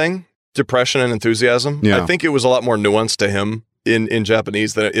translation thing, depression and enthusiasm. Yeah. I think it was a lot more nuanced to him in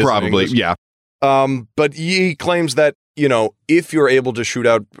Japanese than it is Probably, in English. yeah. But he claims that, if you're able to shoot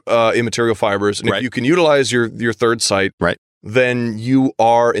out immaterial fibers, and Right. if you can utilize your third sight, Right. then you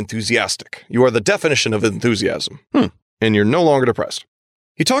are enthusiastic. You are the definition of enthusiasm. And you're no longer depressed.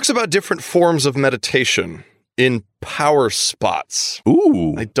 He talks about different forms of meditation in power spots.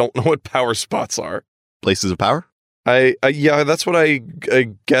 Ooh. I don't know what power spots are. Places of power? Yeah, that's what I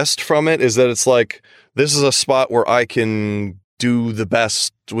guessed from it, is that it's like, this is a spot where I can do the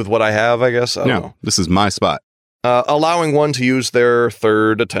best with what I have, I guess. I don't know. This is my spot. Allowing one to use their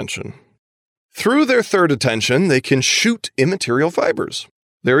third attention. Through their third attention, they can shoot immaterial fibers.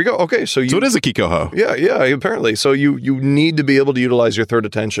 There we go. Okay, so So it is a Kikoho. Yeah, apparently. So you need to be able to utilize your third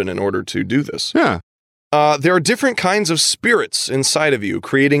attention in order to do this. Yeah. There are different kinds of spirits inside of you,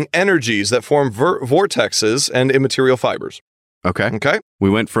 creating energies that form vortexes and immaterial fibers. Okay. Okay? We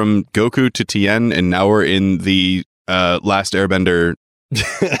went from Goku to Tien, and now we're in the Last Airbender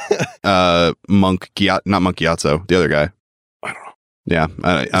monk, not Monk Gyatso, the other guy. I don't know. Yeah,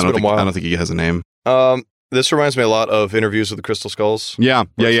 I don't think he has a name. This reminds me a lot of Interviews with the Crystal Skulls. Yeah,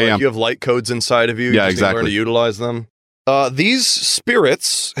 where it's yeah. like you have light codes inside of you. Yeah, you just need to learn exactly. to utilize them. These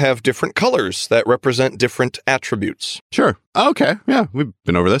spirits have different colors that represent different attributes. Sure. Okay. Yeah, we've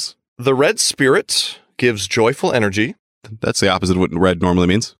been over this. The red spirit gives joyful energy. That's the opposite of what red normally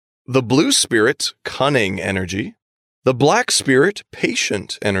means. The blue spirit, cunning energy. The black spirit,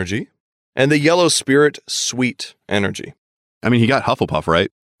 patient energy. And the yellow spirit, sweet energy. I mean, he got Hufflepuff,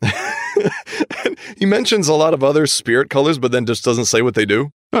 right? He mentions a lot of other spirit colors, but then just doesn't say what they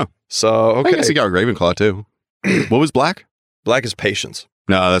do. Oh. So, I okay. guess he got Ravenclaw, too. What was black? Black is patience.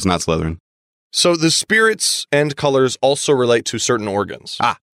 No, that's not Slytherin. So the spirits and colors also relate to certain organs.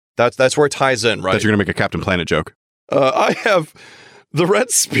 That's where it ties in, I right? thought you were going to make a Captain Planet joke. I have the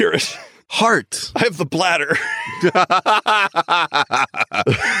red spirit. Heart. I have the bladder.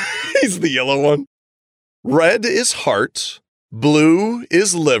 He's the yellow one. Red is heart. Blue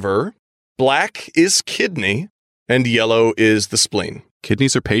is liver. Black is kidney. And yellow is the spleen.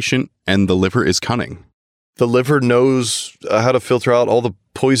 Kidneys are patient, and the liver is cunning. The liver knows how to filter out all the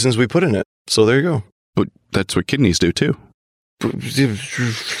poisons we put in it. So there you go. But that's what kidneys do, too.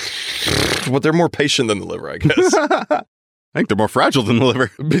 But they're more patient than the liver, I guess. I think they're more fragile than the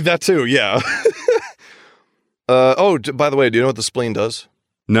liver. That too, yeah. By the way, do you know what the spleen does?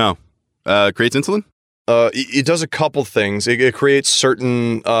 No. Creates insulin? It does a couple things. It creates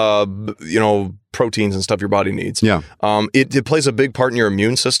certain, proteins and stuff your body needs. Yeah. It plays a big part in your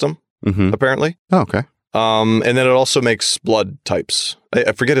immune system, apparently. Oh, okay. And then it also makes blood types.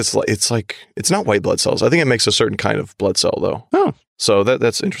 I forget. It's not white blood cells. I think it makes a certain kind of blood cell, though. Oh. So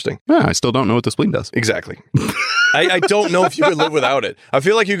that's interesting. Yeah, I still don't know what the spleen does. Exactly. I don't know if you could live without it. I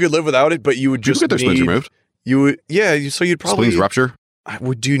feel like you could live without it, but you would just get their spleens removed. You would, yeah. So you'd probably Spleens rupture.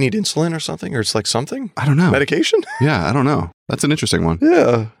 Do you need insulin or something, or it's like something? I don't know. Medication? Yeah, I don't know. That's an interesting one.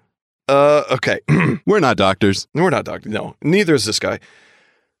 Yeah. Okay. We're not doctors. We're not doctors. No, neither is this guy.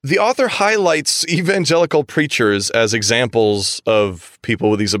 The author highlights evangelical preachers as examples of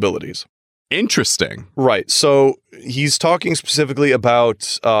people with these abilities. Interesting. Right. So he's talking specifically about.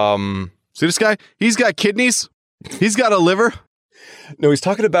 See this guy? He's got kidneys. He's got a liver. No, he's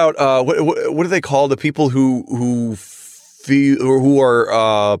talking about what do they call the people who feel or who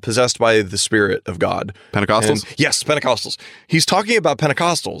are possessed by the Spirit of God? Pentecostals? And, yes, Pentecostals. He's talking about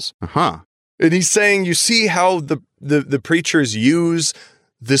Pentecostals. Uh-huh. And he's saying, you see how the preachers use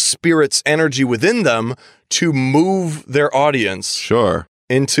the Spirit's energy within them to move their audience Sure.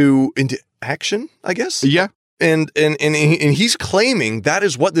 into action, I guess? Yeah. And he's claiming that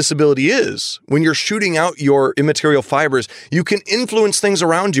is what this ability is. When you're shooting out your immaterial fibers, you can influence things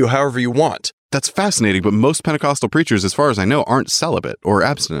around you however you want. That's fascinating, but most Pentecostal preachers, as far as I know, aren't celibate or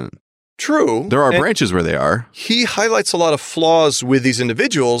abstinent. True. There are branches where they are. He highlights a lot of flaws with these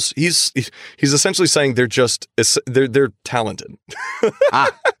individuals. He's essentially saying they're talented.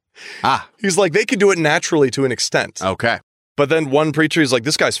 He's like, they can do it naturally to an extent. Okay. But then one preacher, he's like,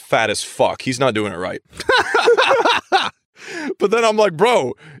 this guy's fat as fuck. He's not doing it right. But then I'm like,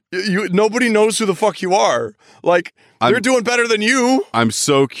 bro, nobody knows who the fuck you are. Like, they're doing better than you. I'm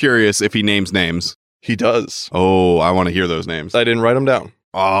so curious if he names names. He does. Oh, I want to hear those names. I didn't write them down.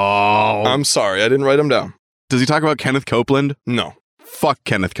 Oh. I'm sorry. I didn't write them down. Does he talk about Kenneth Copeland? No. Fuck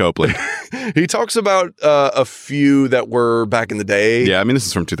Kenneth Copeland. He talks about a few that were back in the day. Yeah, I mean, this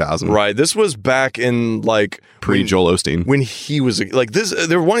is from 2000. Right. This was back in like pre-Joel Osteen. When he was like this.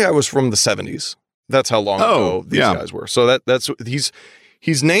 There one guy was from the 70s. That's how long ago these guys were. So that's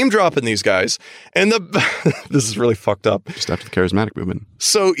he's name dropping these guys. And this is really fucked up. Just after the charismatic movement.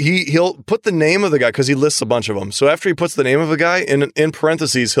 So he'll put the name of the guy because he lists a bunch of them. So after he puts the name of a guy in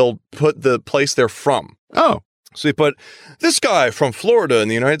parentheses, he'll put the place they're from. Oh. So he put this guy from Florida in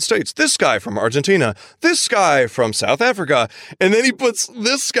the United States, this guy from Argentina, this guy from South Africa, and then he puts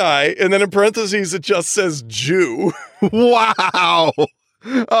this guy, and then in parentheses it just says Jew. Wow.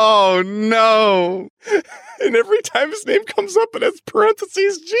 Oh, no. And every time his name comes up, it has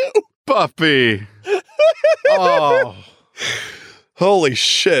parentheses Jew. Puppy. Oh. Holy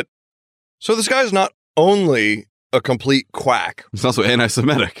shit. So this guy's not only a complete quack. He's also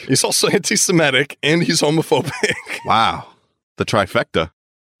anti-Semitic. He's also anti-Semitic, and he's homophobic. Wow. The trifecta.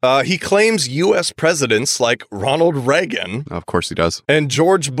 He claims U.S. presidents like Ronald Reagan. Of course he does. And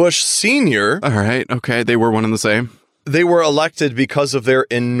George Bush Sr. All right. Okay. They were one and the same. They were elected because of their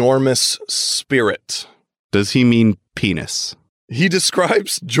enormous spirit. Does he mean penis? He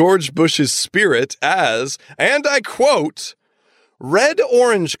describes George Bush's spirit as, and I quote,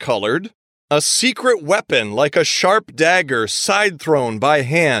 red-orange colored, a secret weapon like a sharp dagger side-thrown by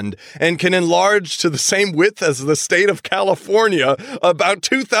hand and can enlarge to the same width as the state of California, about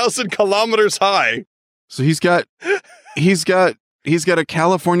 2,000 kilometers high. So he's got a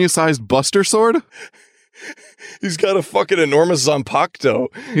California-sized Buster sword? He's got a fucking enormous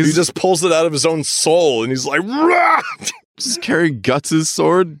Zanpakuto. He just pulls it out of his own soul, and he's like, rah! Just carrying Guts'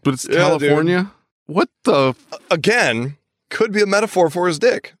 sword, but it's California? Dude. What the... Again, could be a metaphor for his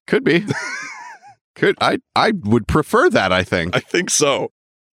dick. Could be. I would prefer that, I think. I think so.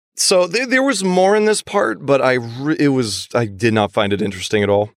 So there was more in this part, but I did not find it interesting at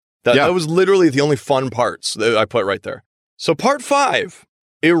all. That was literally the only fun parts that I put right there. So part 5,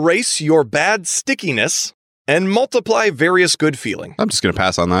 erase your bad stickiness and multiply various good feeling. I'm just going to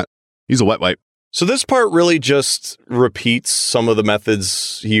pass on that. He's a wet wipe. So this part really just repeats some of the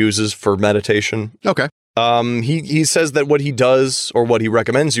methods he uses for meditation. Okay. He says that what he does or what he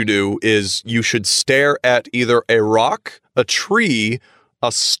recommends you do is you should stare at either a rock, a tree,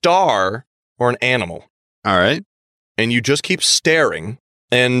 a star, or an animal. All right. And you just keep staring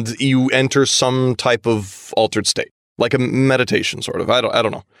and you enter some type of altered state, like a meditation sort of. I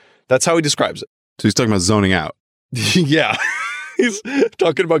don't know. That's how he describes it. So he's talking about zoning out. Yeah. He's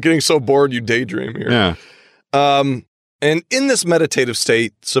talking about getting so bored you daydream here. Yeah. And in this meditative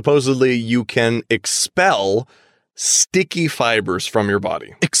state, supposedly you can expel sticky fibers from your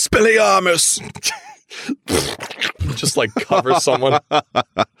body. Expelliarmus! Just like cover someone.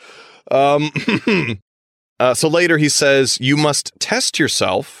 So later he says, you must test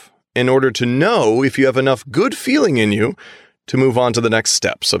yourself in order to know if you have enough good feeling in you to move on to the next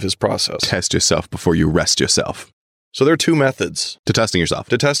steps of his process. Test yourself before you rest yourself. So there are 2 methods. To testing yourself.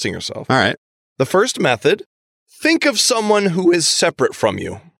 To testing yourself. All right. The first method, think of someone who is separate from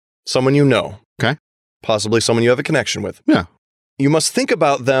you. Someone you know. Okay. Possibly someone you have a connection with. Yeah. You must think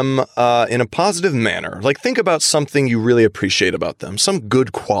about them in a positive manner. Like think about something you really appreciate about them. Some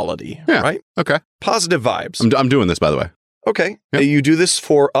good quality. Yeah. Right? Okay. Positive vibes. I'm doing this, by the way. Okay. Yep. You do this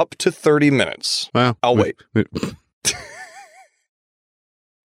for up to 30 minutes. Well, I'll wait.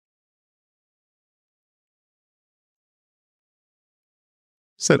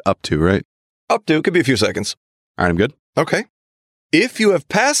 Said up to, right? Up to. Could be a few seconds. All right, I'm good. Okay. If you have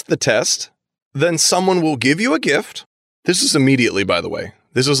passed the test, then someone will give you a gift. This is immediately, by the way.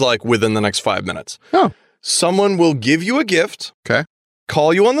 This is like within the next 5 minutes. Oh. Someone will give you a gift. Okay.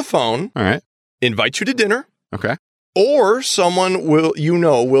 Call you on the phone. All right. Invite you to dinner. Okay. Or someone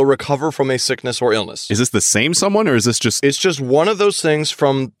will recover from a sickness or illness. Is this the same someone or is this just... It's just one of those things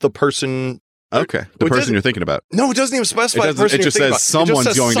from the person Okay. The person you're thinking about. No, it doesn't even specify the person It just says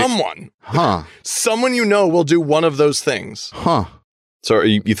someone's going to. Someone. Huh. Someone you know will do one of those things. Huh. So are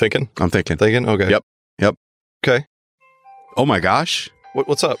you thinking? I'm thinking. Thinking? Okay. Yep. Okay. Oh my gosh.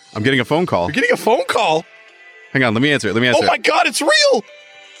 What's up? I'm getting a phone call. You're getting a phone call? Hang on. Let me answer it. Oh my God, it's real.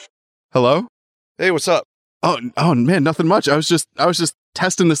 Hello? Hey, what's up? Oh man, nothing much. I was just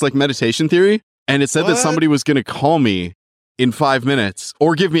testing this like meditation theory, and it said that somebody was going to call me in 5 minutes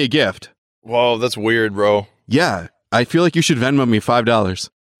or give me a gift. Whoa, that's weird, bro. Yeah. I feel like you should Venmo me $5.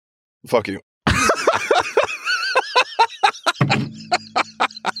 Fuck you.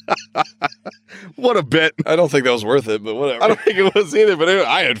 What a bit. I don't think that was worth it, but whatever. I don't think it was either, but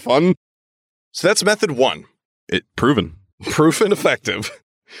I had fun. So that's method 1. It proven. Proof and effective.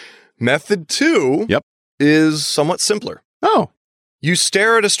 Method 2 is somewhat simpler. Oh. You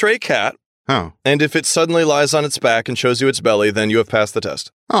stare at a stray cat, and if it suddenly lies on its back and shows you its belly, then you have passed the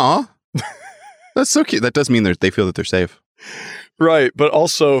test. Aw. That's so cute. That does mean they feel that they're safe. Right, but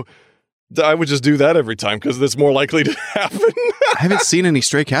also, I would just do that every time because that's more likely to happen. I haven't seen any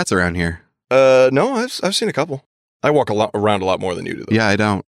stray cats around here. No, I've seen a couple. I walk around a lot more than you do, though. Yeah, I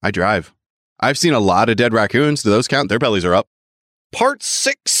don't. I drive. I've seen a lot of dead raccoons. Do those count? Their bellies are up. Part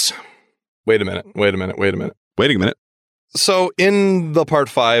 6. Wait a minute. Waiting a minute. So in the part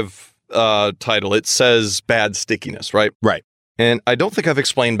 5 title, it says bad stickiness, right? Right. And I don't think I've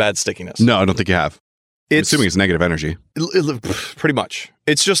explained bad stickiness. No, I don't think you have. I'm assuming it's negative energy. Pretty much.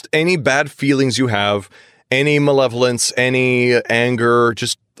 It's just any bad feelings you have, any malevolence, any anger,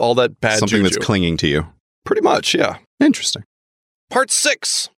 just all that bad Something juju. that's clinging to you. Pretty much, yeah. Interesting. Part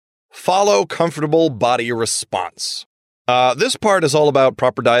 6. Follow comfortable body response. This part is all about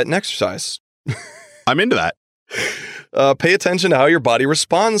proper diet and exercise. I'm into that. Pay attention to how your body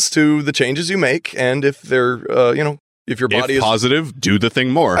responds to the changes you make, and if they're, if your body is positive, do the thing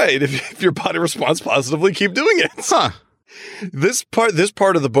more. Right. If your body responds positively, keep doing it. Huh. This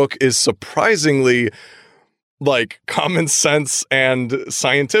part of the book is surprisingly like common sense and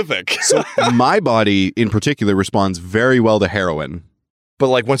scientific. So my body in particular responds very well to heroin. But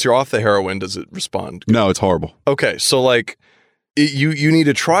like once you're off the heroin, does it respond? No, it's horrible. Okay, so like you need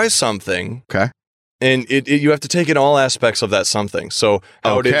to try something. Okay. And you have to take in all aspects of that something. So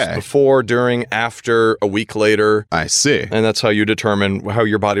how it is before, during, after, a week later. I see. And that's how you determine how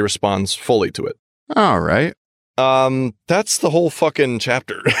your body responds fully to it. All right. That's the whole fucking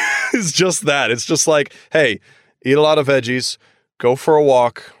chapter. It's just that. It's just like, hey, eat a lot of veggies, go for a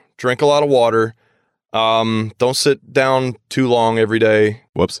walk, drink a lot of water. Don't sit down too long every day.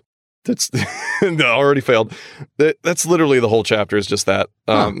 Whoops. That's no, already failed. That's literally the whole chapter is just that.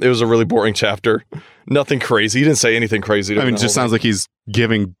 It was a really boring chapter. Nothing crazy. He didn't say anything crazy. I mean, it just sounds like he's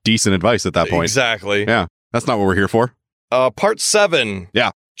giving decent advice at that point. Exactly. Yeah. That's not what we're here for. Part 7.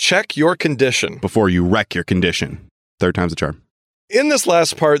 Yeah. Check your condition. Before you wreck your condition. 3rd time's a charm. In this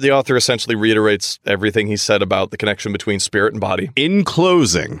last part, the author essentially reiterates everything he said about the connection between spirit and body. In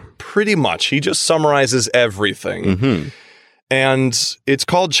closing. Pretty much. He just summarizes everything. Mm-hmm. And it's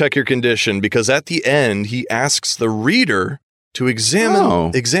called Check Your Condition because at the end, he asks the reader to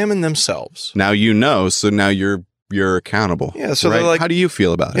examine themselves. Now you know, so now you're accountable. Yeah, so right? they're like, how do you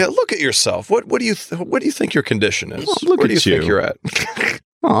feel about it? Yeah, look at yourself. What do you think your condition is? Look Where at do you think you're at?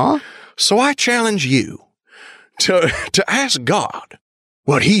 Aw. So I challenge you to ask God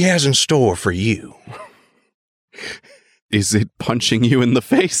what he has in store for you. Is it punching you in the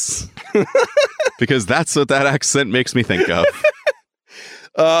face? Because that's what that accent makes me think of.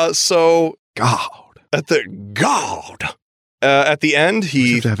 So God. At the end,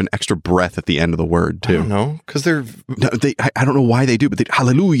 he have to have an extra breath at the end of the word too. I don't know, because I don't know why they do, but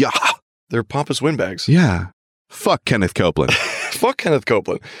hallelujah. They're pompous windbags. Yeah. Fuck Kenneth Copeland. Fuck Kenneth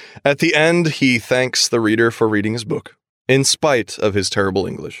Copeland. At the end, he thanks the reader for reading his book, in spite of his terrible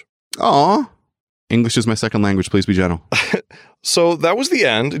English. Aw. English is my second language. Please be gentle. So that was the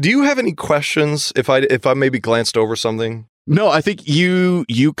end. Do you have any questions if I maybe glanced over something? No, I think you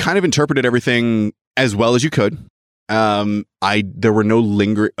kind of interpreted everything as well as you could. There were no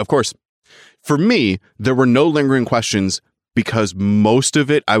lingering, of course, for me, there were no lingering questions because most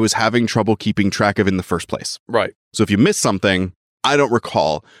of it I was having trouble keeping track of in the first place. Right. So if you missed something, I don't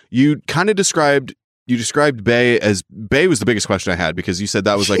recall. You kind of described Bay as Bay was the biggest question I had because you said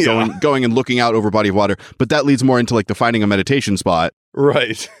that was like going and looking out over a body of water, but that leads more into like the finding a meditation spot.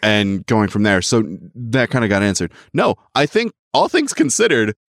 Right. And going from there. So that kind of got answered. No, I think all things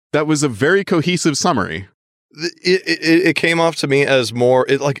considered, that was a very cohesive summary. It came off to me as more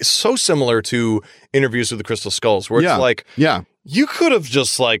so similar to Interviews with the Crystal Skulls, where it's like, yeah, you could have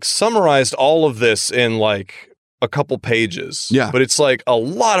just like summarized all of this in like a couple pages. Yeah. But it's like a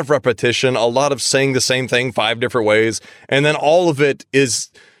lot of repetition, a lot of saying the same thing 5 different ways. And then all of it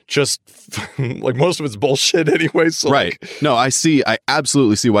is just like most of it's bullshit anyway. So Right. No, I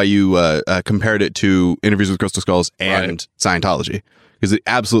absolutely see why you compared it to Interviews with Crystal Skulls and Scientology. Because it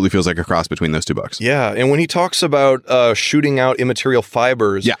absolutely feels like a cross between those two books. Yeah. And when he talks about shooting out immaterial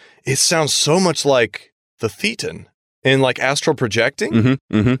fibers, it sounds so much like the Thetan in like astral projecting.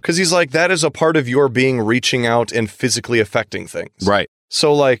 Because he's like, that is a part of your being reaching out and physically affecting things. Right.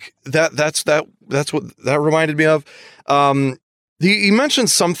 So like that's what that reminded me of. He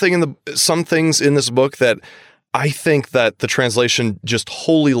mentioned some things in this book that I think that the translation just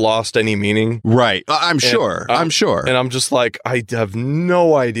wholly lost any meaning. Right. I'm sure. And I'm just like, I have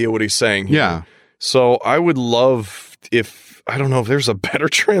no idea what he's saying here. Yeah. So I would love I don't know if there's a better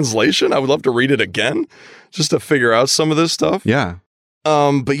translation. I would love to read it again just to figure out some of this stuff. Yeah.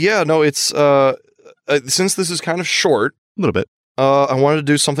 But yeah, no, it's, since this is kind of short. A little bit. I wanted to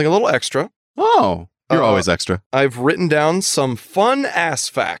do something a little extra. Oh, you're always extra. I've written down some fun ass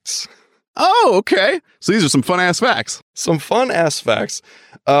facts. Oh, okay. So these are some fun ass facts. Some fun ass facts.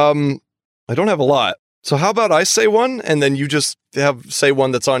 I don't have a lot. So how about I say one and then you just say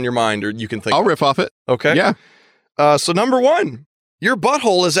one that's on your mind or you can think. I'll riff off it. Okay. Yeah. So number 1, your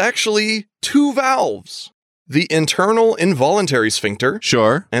butthole is actually 2 valves. The internal involuntary sphincter.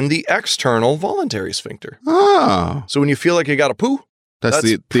 Sure. And the external voluntary sphincter. Oh. So when you feel like you got to poo. That's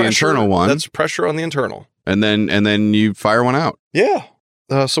the internal one. That's pressure on the internal. And then you fire one out. Yeah.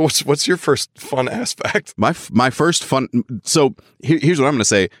 So what's your first fun ass fact? My first fun. So here's what I'm going to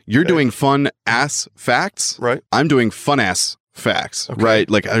say. You're doing fun ass facts. Right. I'm doing fun ass facts. Okay. Right.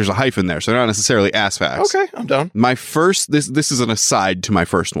 Like there's a hyphen there. So not necessarily ass facts. Okay. I'm down. My first, this is an aside to my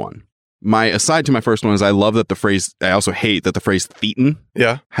first one. My aside to my first one is I love that the phrase, I also hate that the phrase thetan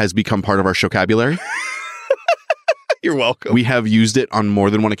has become part of our vocabulary. You're welcome. We have used it on more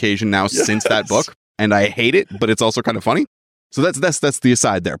than one occasion now since that book. And I hate it, but it's also kind of funny. So that's the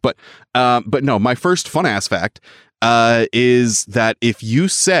aside there. But no, my first fun ass fact is that if you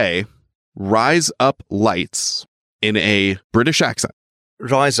say "rise up lights" in a British accent,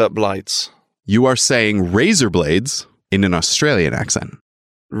 rise up lights, you are saying razor blades in an Australian accent.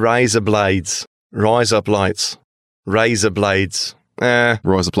 Razor blades, rise up lights, razor blades.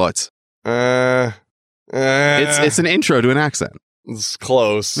 Rise up lights. It's an intro to an accent. It's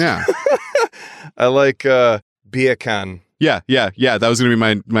close. Yeah. I like beer can. Yeah. That was going to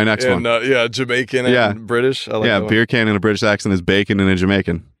be my next one. Jamaican and British. I like beer can in a British accent is bacon in a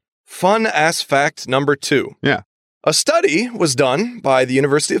Jamaican. Fun ass fact number 2. Yeah. A study was done by the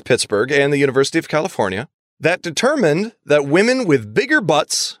University of Pittsburgh and the University of California that determined that women with bigger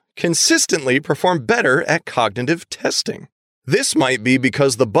butts consistently perform better at cognitive testing. This might be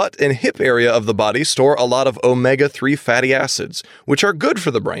because the butt and hip area of the body store a lot of omega-3 fatty acids, which are good for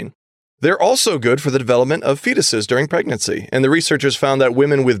the brain. They're also good for the development of fetuses during pregnancy, and the researchers found that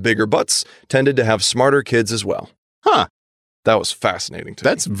women with bigger butts tended to have smarter kids as well. Huh. That was fascinating to me.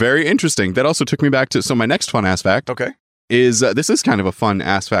 That's very interesting. That also took me back to, so my next fun ass fact is, this is kind of a fun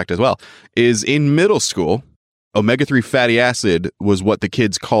ass fact as well, is in middle school, omega-3 fatty acid was what the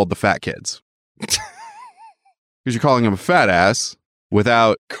kids called the fat kids. Because you're calling them a fat ass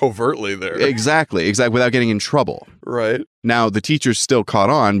without... covertly there. Exactly, without getting in trouble. Right. Now, the teachers still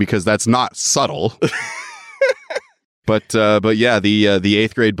caught on because that's not subtle. But yeah, the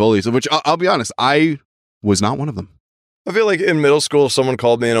 8th grade bullies, which I'll be honest, I was not one of them. I feel like in middle school, if someone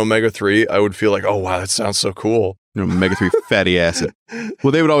called me an omega-3, I would feel like, oh, wow, that sounds so cool. Omega-3 fatty acid. Well,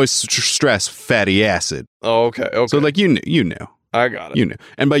 they would always stress fatty acid. Oh, okay. So like you knew. I got it. You knew.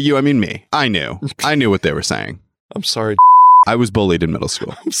 And by you, I mean me. I knew what they were saying. I'm sorry. I was bullied in middle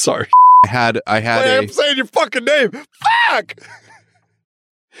school. I'm sorry. I had I'm saying your fucking name. Fuck!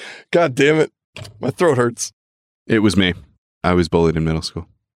 God damn it. My throat hurts. It was me. I was bullied in middle school.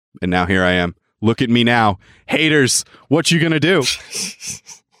 And now here I am. Look at me now. Haters, what you gonna do?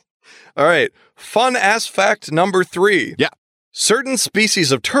 All right. Fun ass fact number 3. Yeah. Certain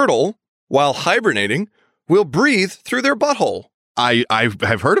species of turtle, while hibernating, will breathe through their butthole. I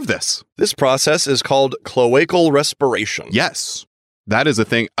have heard of this. This process is called cloacal respiration. Yes. That is a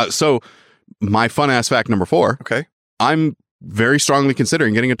thing. So my fun ass fact number 4. Okay. I'm very strongly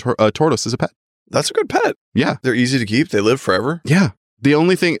considering getting a tortoise as a pet. That's a good pet. Yeah. They're easy to keep. They live forever. Yeah. The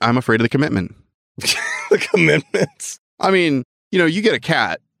only thing, I'm afraid of the commitment. The commitments. I mean, you get a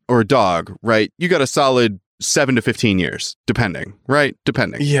cat or a dog, right? You got a solid 7 to 15 years, depending, right?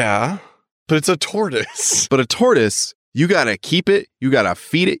 Depending. Yeah. But it's a tortoise. But a tortoise, you got to keep it. You got to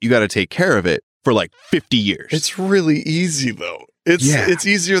feed it. You got to take care of it for like 50 years. It's really easy, though. It's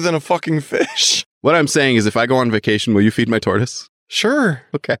easier than a fucking fish. What I'm saying is if I go on vacation, will you feed my tortoise? Sure.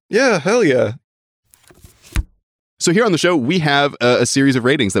 Okay. Yeah, hell yeah. So here on the show, we have a series of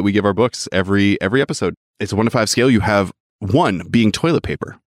ratings that we give our books every episode. It's a 1 to 5 scale. You have 1 being toilet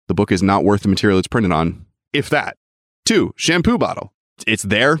paper. The book is not worth the material it's printed on, if that. 2, shampoo bottle. It's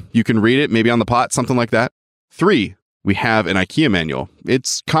there. You can read it, maybe on the pot, something like that. 3, we have an IKEA manual.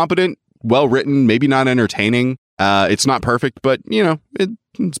 It's competent, well written, maybe not entertaining. It's not perfect, but,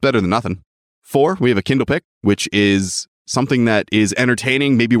 it's better than nothing. 4, we have a Kindle Pick, which is something that is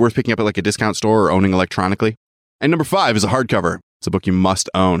entertaining, maybe worth picking up at like a discount store or owning electronically. And number 5 is a hardcover. It's a book you must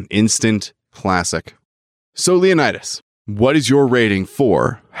own. Instant classic. So, Leonidas, what is your rating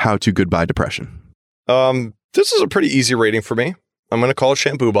for How to Goodbye Depression? This is a pretty easy rating for me. I'm going to call it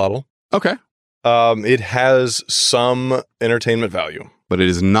shampoo bottle. Okay. It has some entertainment value. But it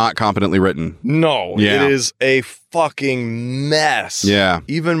is not competently written. No, Yeah. It is a fucking mess. Yeah.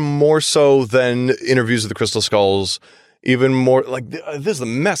 Even more so than Interviews with the Crystal Skulls. Even more, like, this is the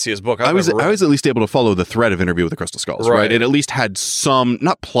messiest book I was ever read. at least able to follow the thread of Interview with the Crystal Skulls, right? Right. It at least had some,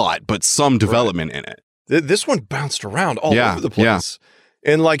 not plot, but some development in it. This one bounced around all Yeah, over the place.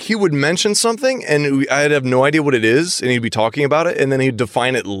 And like he would mention something and I'd have no idea what it is and he'd be talking about it and then he'd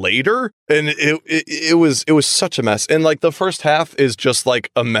define it later. And it was such a mess. And like the first half is just like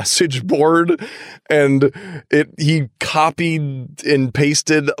a message board and he copied and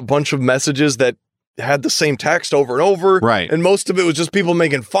pasted a bunch of messages that had the same text over and over. Right. And most of it was just people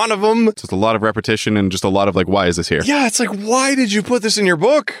making fun of him. Just a lot of repetition and just a lot of like, why is this here? Yeah, it's like, why did you put this in your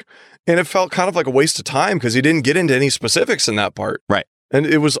book? And it felt kind of like a waste of time because he didn't get into any specifics in that part. Right. And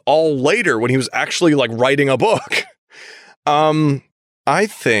it was all later when he was actually like writing a book. I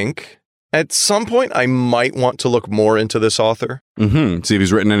think at some point I might want to look more into this author. Mm-hmm. See if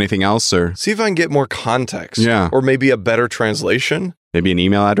he's written anything else or See if I can get more context. Yeah. Or maybe a better translation. maybe an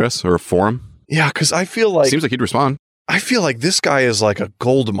email address or a forum. Yeah, because I feel like Seems like he'd respond. I feel like this guy is like a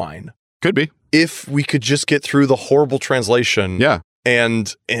gold mine. Could be. If we could just get through the horrible translation. Yeah.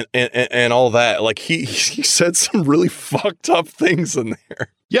 And all that. Like he said some really fucked up things in there.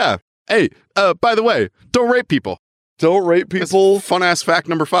 Yeah. Hey, by the way, don't rape people. Don't rape people. Fun ass fact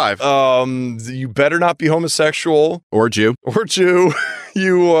number 5. You better not be homosexual Or Jew. or Jew.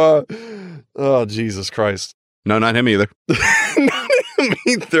 You oh Jesus Christ. No, not him either. Not him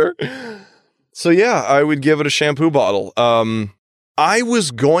either. So yeah, I would give it a shampoo bottle. I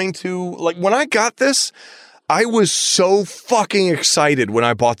was going to like when I got this, I was so fucking excited when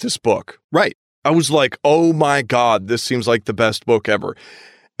I bought this book. Right. I was like, oh my God, this seems like the best book ever.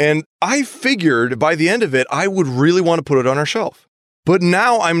 And I figured by the end of it, I would really want to put it on our shelf. But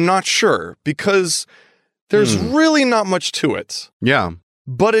now I'm not sure because there's really not much to it. Yeah.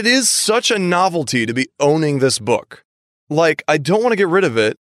 But it is such a novelty to be owning this book. Like, I don't want to get rid of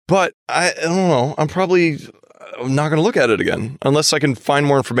it, but I don't know. I'm not going to look at it again unless I can find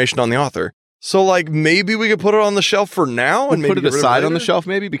more information on the author. So, like, maybe we could put it on the shelf for now and maybe put it aside on the shelf,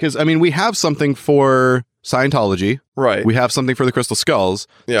 maybe, because I mean, we have something for Scientology. Right. We have something for the Crystal Skulls.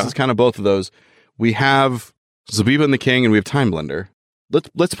 Yeah. This is kind of both of those. We have Zabiba and the King, and we have Time Blender.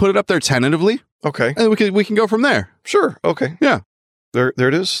 Let's put it up there tentatively, Okay. and we can go from there. Sure. Okay. Yeah. There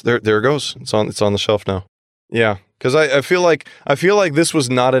it is. There it goes. It's on the shelf now. Yeah. Because I feel like this was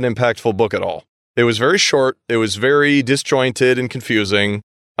not an impactful book at all. It was very short. It was very disjointed and confusing.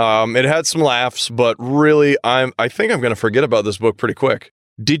 It had some laughs, but really, I think I'm going to forget about this book pretty quick.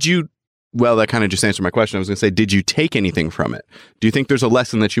 Well, that kind of just answered my question. I was going to say, did you take anything from it? Do you think there's a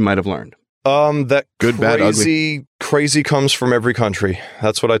lesson that you might have learned? That Good, bad, ugly. crazy comes from every country.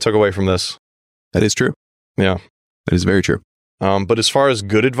 That's what I took away from this. That is true. Yeah. That is very true. But as far as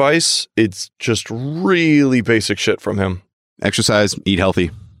good advice, it's just really basic shit from him. Exercise, eat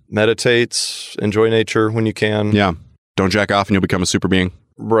healthy. Meditate, enjoy nature when you can. Yeah. Don't jack off and you'll become a super being.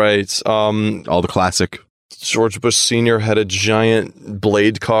 Right. All the classic. George Bush Sr. had a giant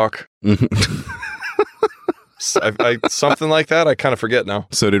blade cock. Something like that. I kind of forget now.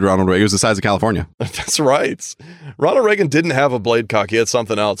 So did Ronald Reagan. It was the size of California. That's right. Ronald Reagan didn't have a blade cock. He had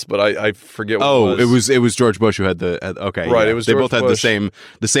something else, but I forget what it was. it was George Bush who had the okay. Right, yeah. it was they George both had Bush.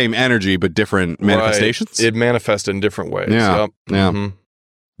 the same energy but different manifestations. Right. It manifested in different ways. Yeah. Yep. Yeah. Mhm.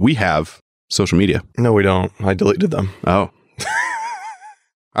 We have social media. No, we don't. I deleted them. Oh.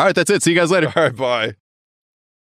 All right, that's it. See you guys later. All right, bye.